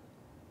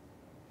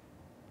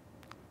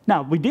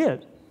 Now, we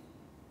did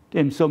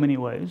in so many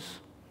ways.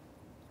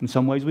 In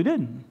some ways we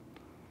didn't.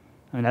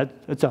 I mean,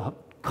 that's a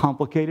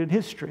complicated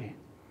history.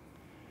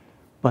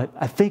 But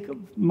I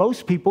think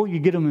most people, you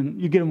get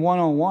them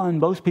one-on-one,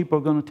 most people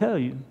are going to tell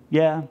you,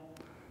 yeah,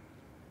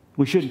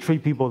 we shouldn't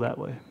treat people that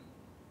way.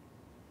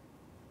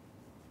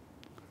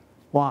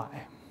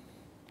 Why?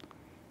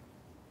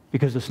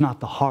 Because it's not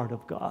the heart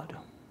of God.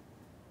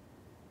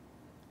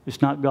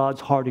 It's not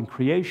God's heart in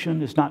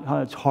creation. It's not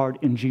God's heart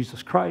in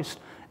Jesus Christ.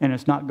 And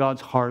it's not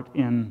God's heart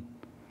in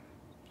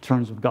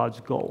terms of God's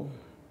goal.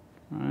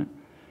 Right?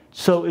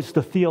 So it's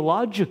the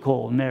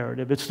theological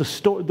narrative. It's the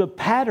story. The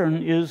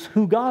pattern is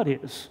who God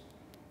is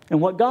and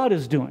what God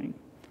is doing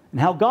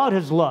and how God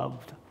has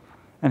loved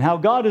and how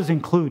God is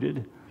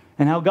included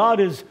and how God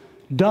is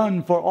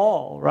done for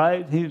all,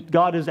 right?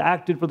 God has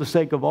acted for the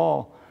sake of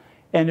all.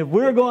 And if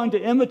we're going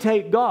to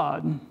imitate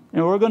God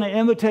and we're going to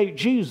imitate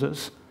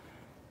Jesus,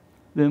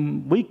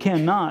 then we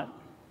cannot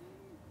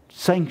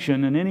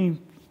sanction in any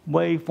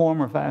way,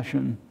 form, or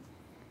fashion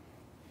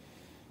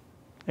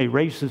a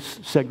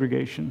racist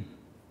segregation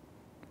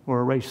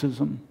or a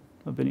racism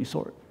of any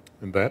sort.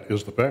 And that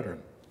is the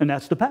pattern. And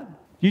that's the pattern.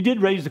 You did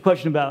raise the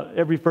question about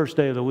every first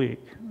day of the week.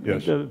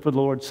 Yes. For the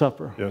Lord's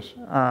Supper. Yes.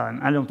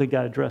 And I don't think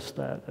I addressed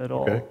that at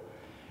all. Okay.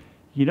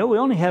 We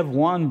only have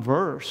one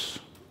verse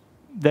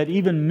that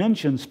even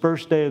mentions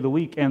first day of the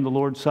week and the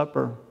Lord's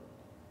Supper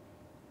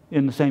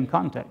in the same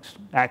context.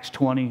 Acts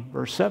 20,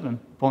 verse 7.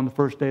 Upon the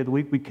first day of the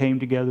week, we came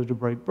together to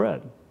break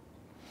bread.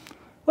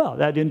 Well,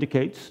 that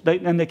indicates,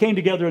 they came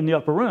together in the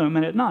upper room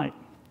and at night.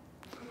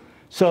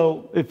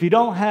 So if the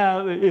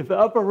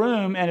upper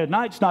room and at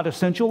night's not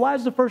essential, why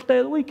is the first day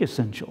of the week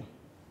essential?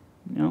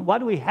 Why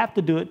do we have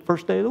to do it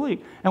first day of the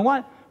week? And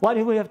why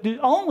do we have to do it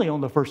only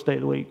on the first day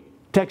of the week?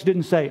 Text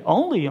didn't say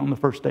only on the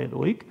first day of the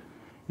week.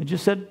 It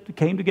just said it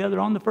came together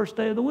on the first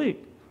day of the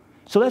week.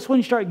 So that's when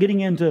you start getting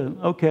into,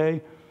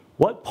 okay,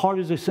 what part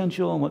is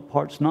essential and what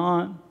part's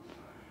not?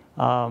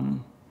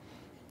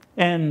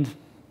 And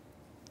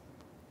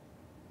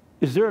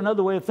is there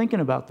another way of thinking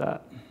about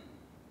that?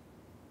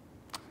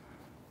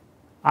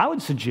 I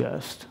would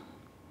suggest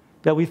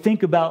that we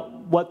think about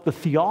what the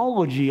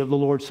theology of the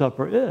Lord's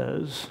Supper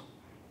is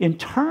in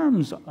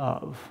terms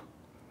of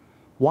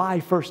why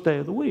first day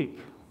of the week.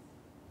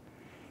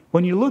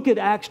 When you look at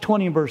Acts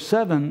 20 verse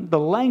 7, the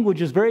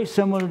language is very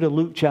similar to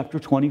Luke chapter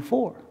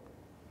 24.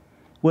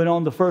 When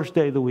on the first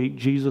day of the week,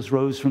 Jesus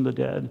rose from the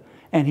dead,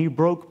 and he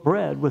broke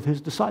bread with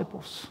his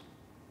disciples.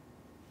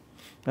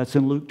 That's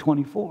in Luke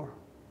 24.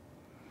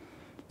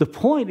 The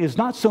point is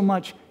not so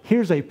much,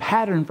 here's a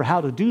pattern for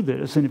how to do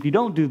this, and if you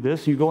don't do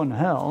this, you're going to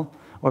hell,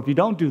 or if you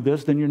don't do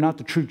this, then you're not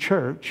the true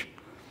church.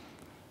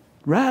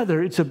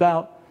 Rather, it's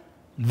about,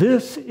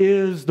 this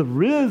is the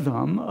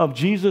rhythm of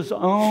Jesus'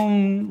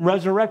 own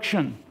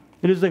resurrection.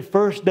 It is a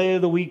first day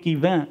of the week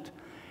event.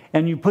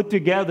 And you put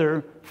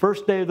together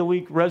first day of the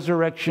week,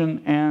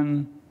 resurrection,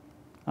 and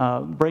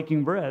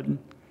breaking bread.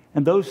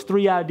 And those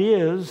three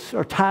ideas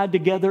are tied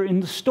together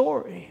in the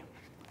story.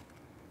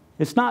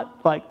 It's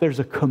not like there's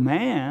a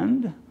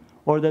command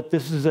or that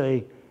this is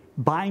a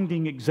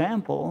binding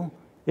example.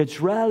 It's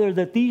rather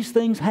that these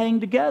things hang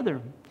together.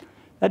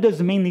 That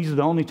doesn't mean these are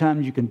the only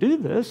times you can do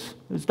this.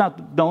 It's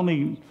not the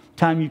only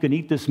time you can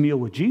eat this meal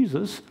with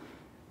Jesus.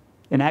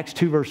 In Acts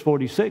 2 verse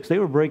 46, they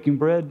were breaking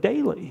bread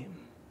daily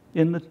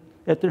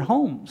at their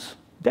homes,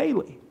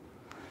 daily.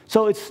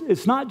 So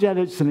it's not that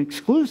it's an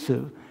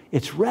exclusive.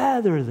 It's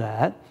rather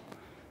that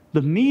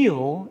the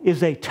meal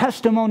is a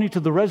testimony to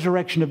the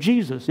resurrection of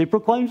Jesus. It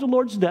proclaims the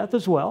Lord's death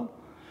as well,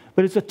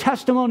 but it's a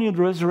testimony of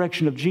the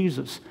resurrection of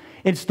Jesus.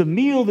 It's the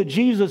meal that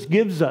Jesus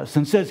gives us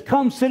and says,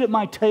 come sit at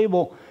my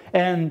table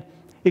and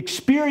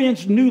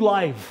experience new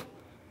life.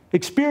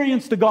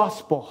 Experience the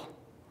gospel.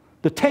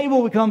 The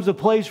table becomes a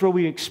place where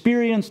we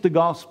experience the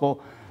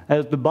gospel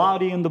as the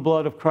body and the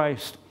blood of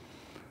Christ.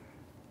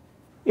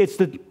 It's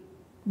the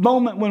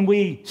moment when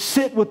we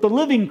sit with the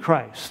living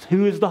Christ,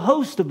 who is the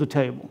host of the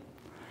table.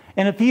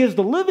 And if he is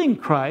the living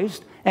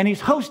Christ and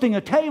he's hosting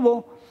a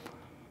table,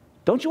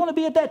 don't you want to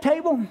be at that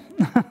table?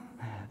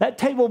 That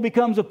table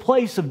becomes a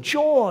place of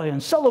joy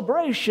and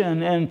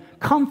celebration and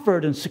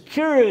comfort and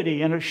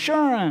security and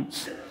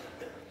assurance.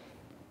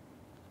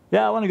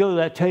 Yeah, I want to go to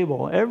that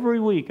table. Every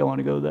week I want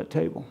to go to that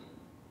table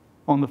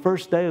on the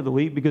first day of the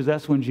week because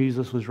that's when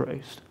Jesus was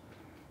raised.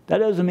 That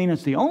doesn't mean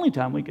it's the only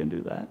time we can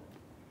do that.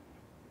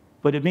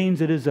 But it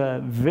means it is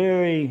a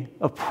very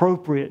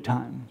appropriate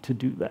time to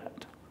do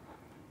that.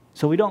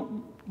 So we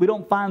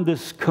don't find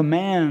this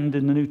command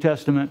in the New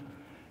Testament,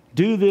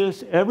 do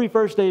this every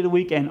first day of the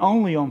week and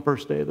only on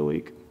first day of the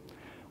week.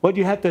 What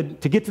you have to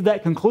get to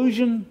that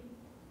conclusion,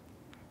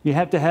 you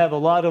have to have a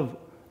lot of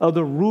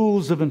other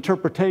rules of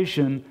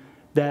interpretation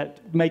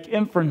that make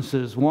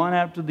inferences one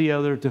after the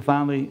other to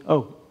finally,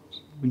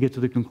 we get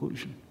to the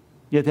conclusion.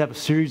 You have to have a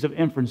series of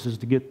inferences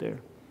to get there.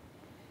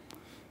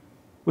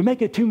 We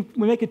make it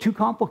too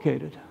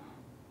complicated.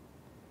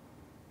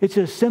 It's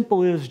as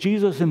simple as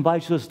Jesus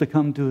invites us to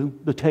come to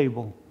the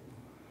table,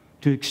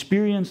 to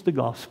experience the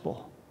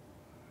gospel.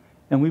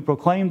 And we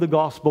proclaim the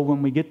gospel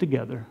when we get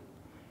together.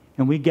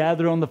 And we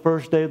gather on the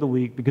first day of the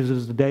week because it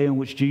is the day on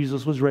which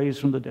Jesus was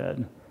raised from the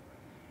dead.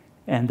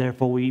 And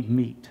therefore we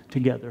meet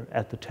together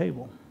at the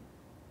table.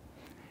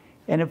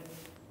 And if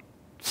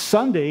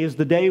Sunday is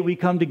the day we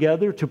come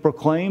together to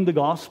proclaim the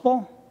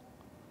gospel,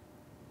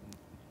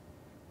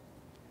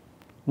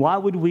 why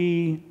would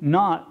we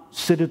not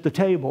sit at the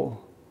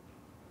table,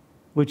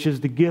 which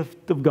is the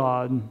gift of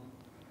God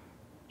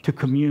to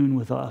commune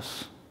with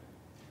us?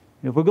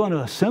 If we're going to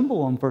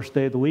assemble on first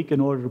day of the week in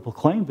order to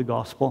proclaim the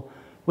gospel,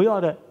 we ought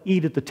to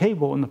eat at the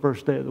table on the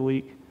first day of the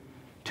week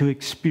to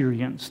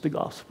experience the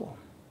gospel.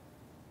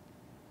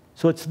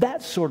 So it's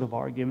that sort of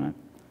argument.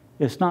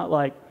 It's not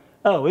like,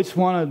 it's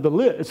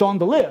it's on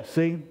the list,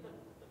 see?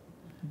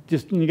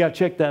 You got to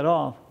check that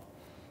off.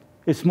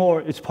 It's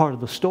part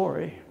of the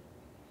story.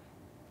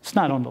 It's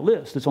not on the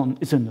list,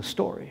 it's in the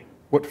story.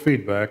 What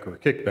feedback or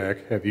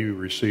kickback have you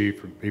received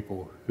from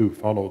people who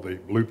follow the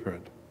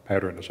blueprint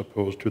pattern as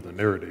opposed to the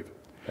narrative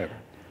pattern?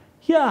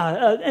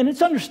 Yeah, and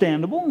it's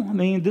understandable. I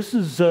mean, this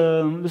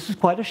is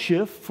quite a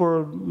shift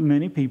for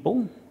many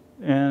people,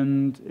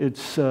 and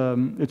it's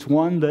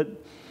one that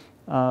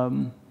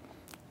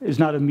is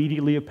not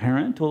immediately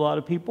apparent to a lot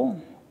of people,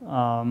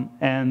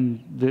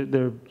 and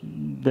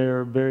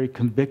they're very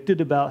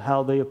convicted about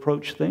how they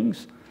approach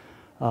things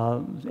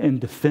in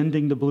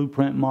defending the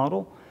blueprint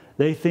model.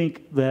 They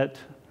think that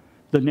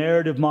the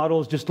narrative model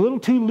is just a little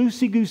too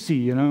loosey-goosey,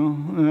 you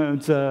know.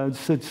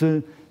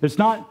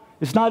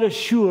 It's not as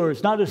sure,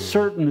 it's not as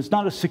certain, it's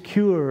not as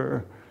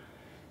secure.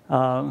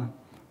 But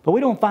we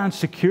don't find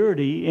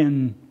security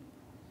in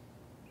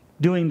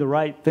doing the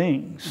right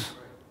things.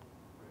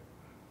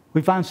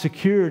 We find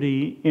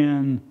security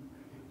in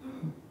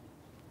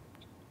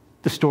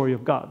the story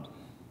of God.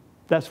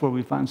 That's where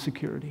we find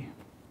security.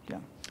 Yeah.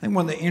 I think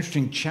one of the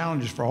interesting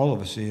challenges for all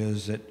of us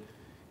is that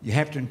you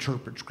have to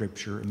interpret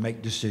Scripture and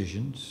make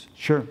decisions.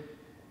 Sure.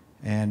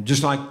 And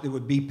just like there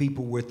would be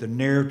people with a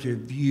narrative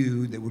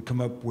view that would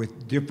come up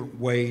with different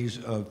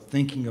ways of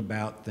thinking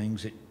about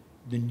things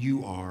than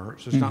you are.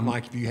 So it's not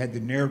like if you had the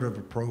narrative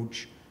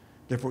approach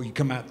therefore you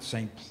come out the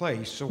same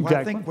place. So Exactly.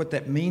 I think what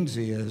that means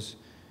is,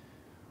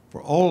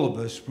 for all of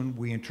us, when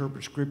we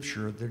interpret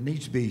Scripture, there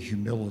needs to be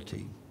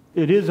humility.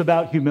 It is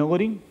about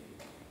humility.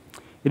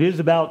 It is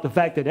about the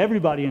fact that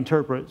everybody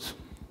interprets.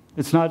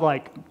 It's not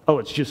like, oh,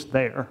 it's just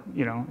there.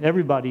 You know,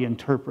 everybody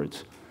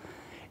interprets.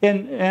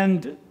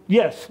 And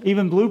yes,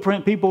 even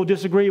blueprint people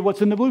disagree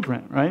what's in the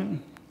blueprint, right?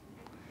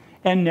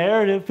 And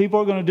narrative,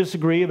 people are going to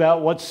disagree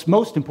about what's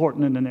most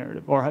important in the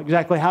narrative or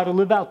exactly how to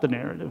live out the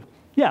narrative.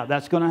 Yeah,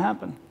 that's going to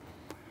happen.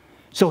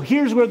 So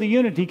here's where the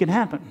unity can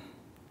happen.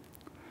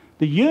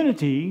 The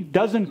unity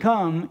doesn't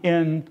come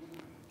in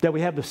that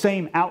we have the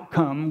same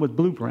outcome with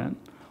blueprint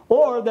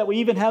or that we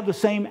even have the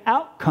same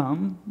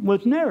outcome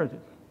with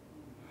narrative.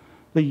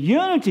 The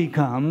unity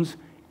comes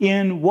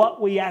in what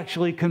we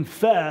actually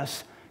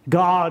confess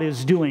God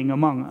is doing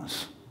among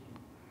us.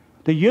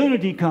 The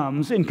unity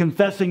comes in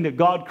confessing that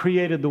God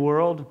created the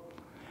world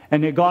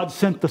and that God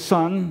sent the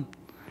Son,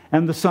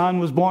 and the Son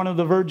was born of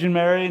the Virgin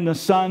Mary, and the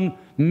Son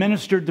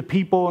ministered to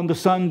people, and the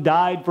Son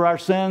died for our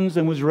sins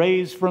and was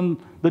raised from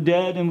the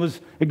dead and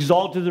was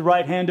exalted to the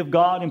right hand of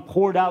God and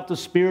poured out the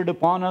Spirit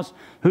upon us,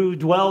 who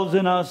dwells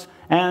in us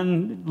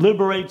and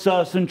liberates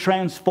us and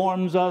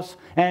transforms us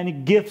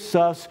and gifts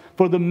us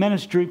for the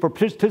ministry, for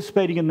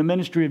participating in the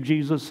ministry of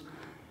Jesus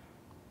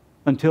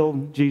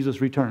until Jesus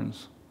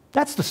returns.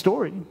 That's the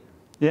story.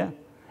 Yeah.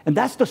 And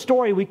that's the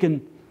story we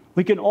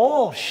can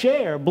all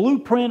share,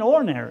 blueprint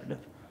or narrative.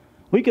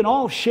 We can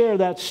all share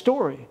that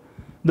story.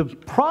 The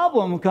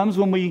problem comes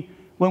when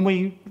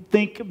we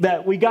think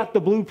that we got the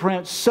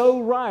blueprint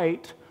so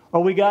right,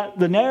 or we got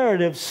the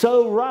narrative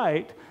so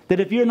right, that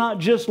if you're not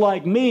just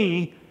like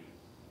me,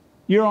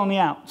 you're on the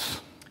outs.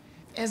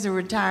 As a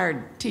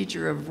retired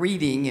teacher of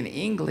reading in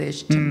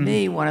English, to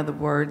me, one of the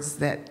words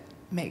that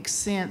makes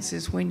sense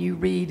is when you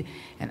read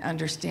and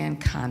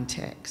understand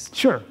context.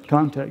 Sure,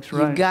 context,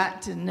 right. You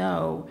got to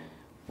know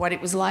what it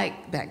was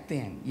like back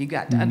then. You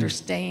got to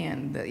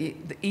understand the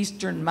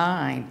Eastern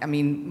mind. I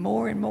mean,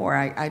 more and more,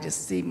 I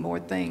just see more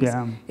things.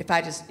 Yeah.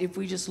 If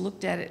we just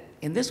looked at it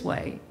in this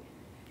way,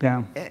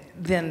 Yeah.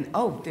 then,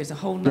 there's a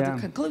whole nother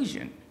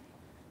conclusion.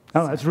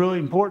 Oh, that's really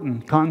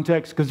important,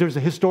 context, because there's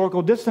a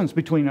historical distance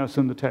between us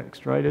and the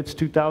text, right? It's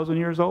 2,000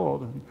 years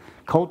old, and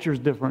culture's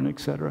different,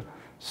 etc.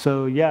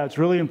 So, yeah, it's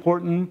really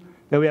important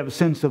that we have a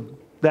sense of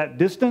that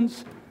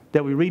distance,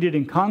 that we read it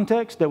in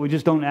context, that we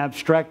just don't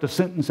abstract a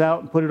sentence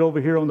out and put it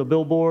over here on the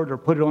billboard or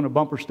put it on a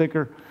bumper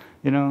sticker.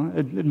 You know,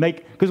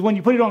 because when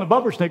you put it on a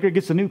bumper sticker, it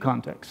gets a new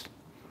context.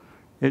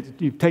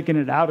 You've taken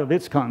it out of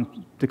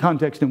the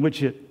context in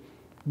which it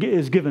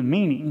is given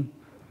meaning,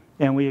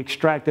 and we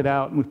extract it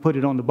out and we put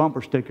it on the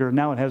bumper sticker, and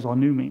now it has a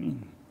new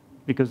meaning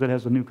because it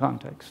has a new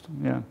context.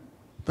 Yeah.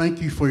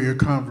 Thank you for your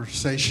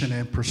conversation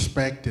and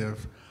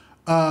perspective.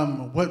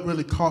 What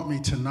really caught me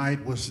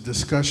tonight was the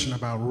discussion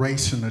about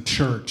race in the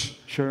church.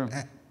 Sure.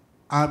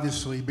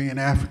 Obviously, being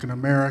African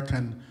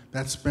American,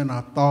 that's been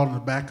a thought in the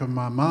back of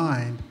my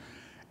mind.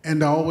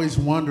 And I always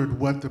wondered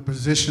what the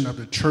position of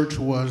the church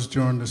was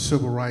during the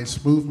civil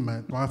rights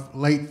movement. My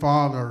late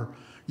father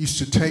used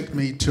to take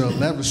me to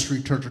Levitt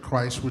Street Church of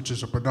Christ, which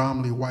is a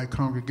predominantly white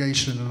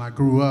congregation, and I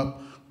grew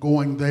up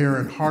going there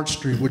in Hart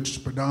Street, which is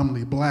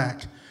predominantly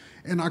black.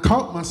 And I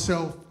caught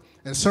myself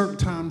at certain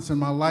times in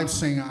my life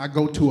saying, I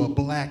go to a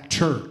black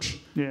church.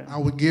 Yeah. I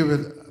would give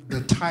it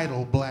the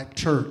title black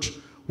church,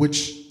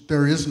 which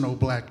there is no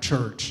black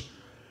church.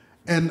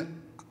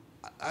 And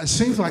it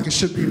seems like it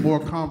should be more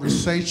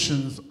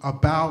conversations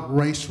about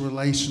race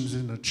relations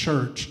in the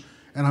church,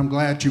 and I'm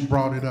glad you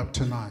brought it up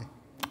tonight.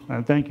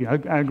 Thank you.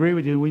 I agree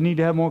with you. We need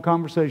to have more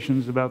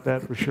conversations about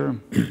that for sure.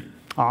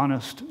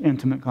 Honest,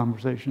 intimate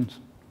conversations.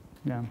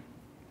 Yeah.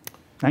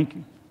 Thank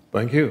you.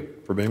 Thank you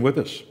for being with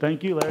us.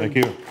 Thank you, Larry. Thank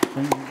you.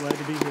 Thank you. Glad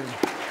to be here.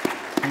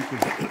 Thank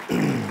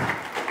you.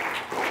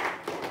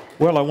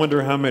 Well, I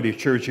wonder how many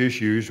church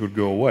issues would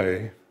go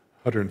away,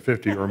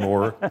 150 or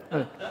more,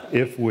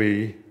 if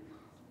we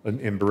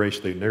embrace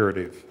the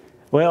narrative.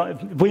 Well,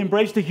 if we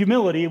embrace the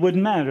humility, it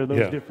wouldn't matter,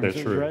 those differences,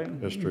 that's true.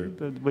 right? That's true.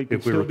 We could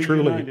If we still were be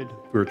truly, united.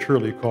 we were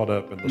truly caught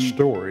up in the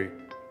story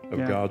of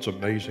Yeah. God's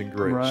amazing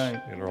grace Right.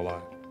 in our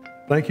life.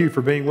 Thank you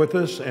for being with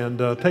us, and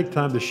take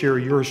time to share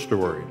your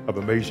story of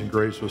amazing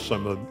grace with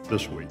someone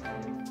this week.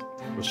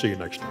 We'll see you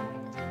next time.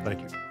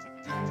 Thank you.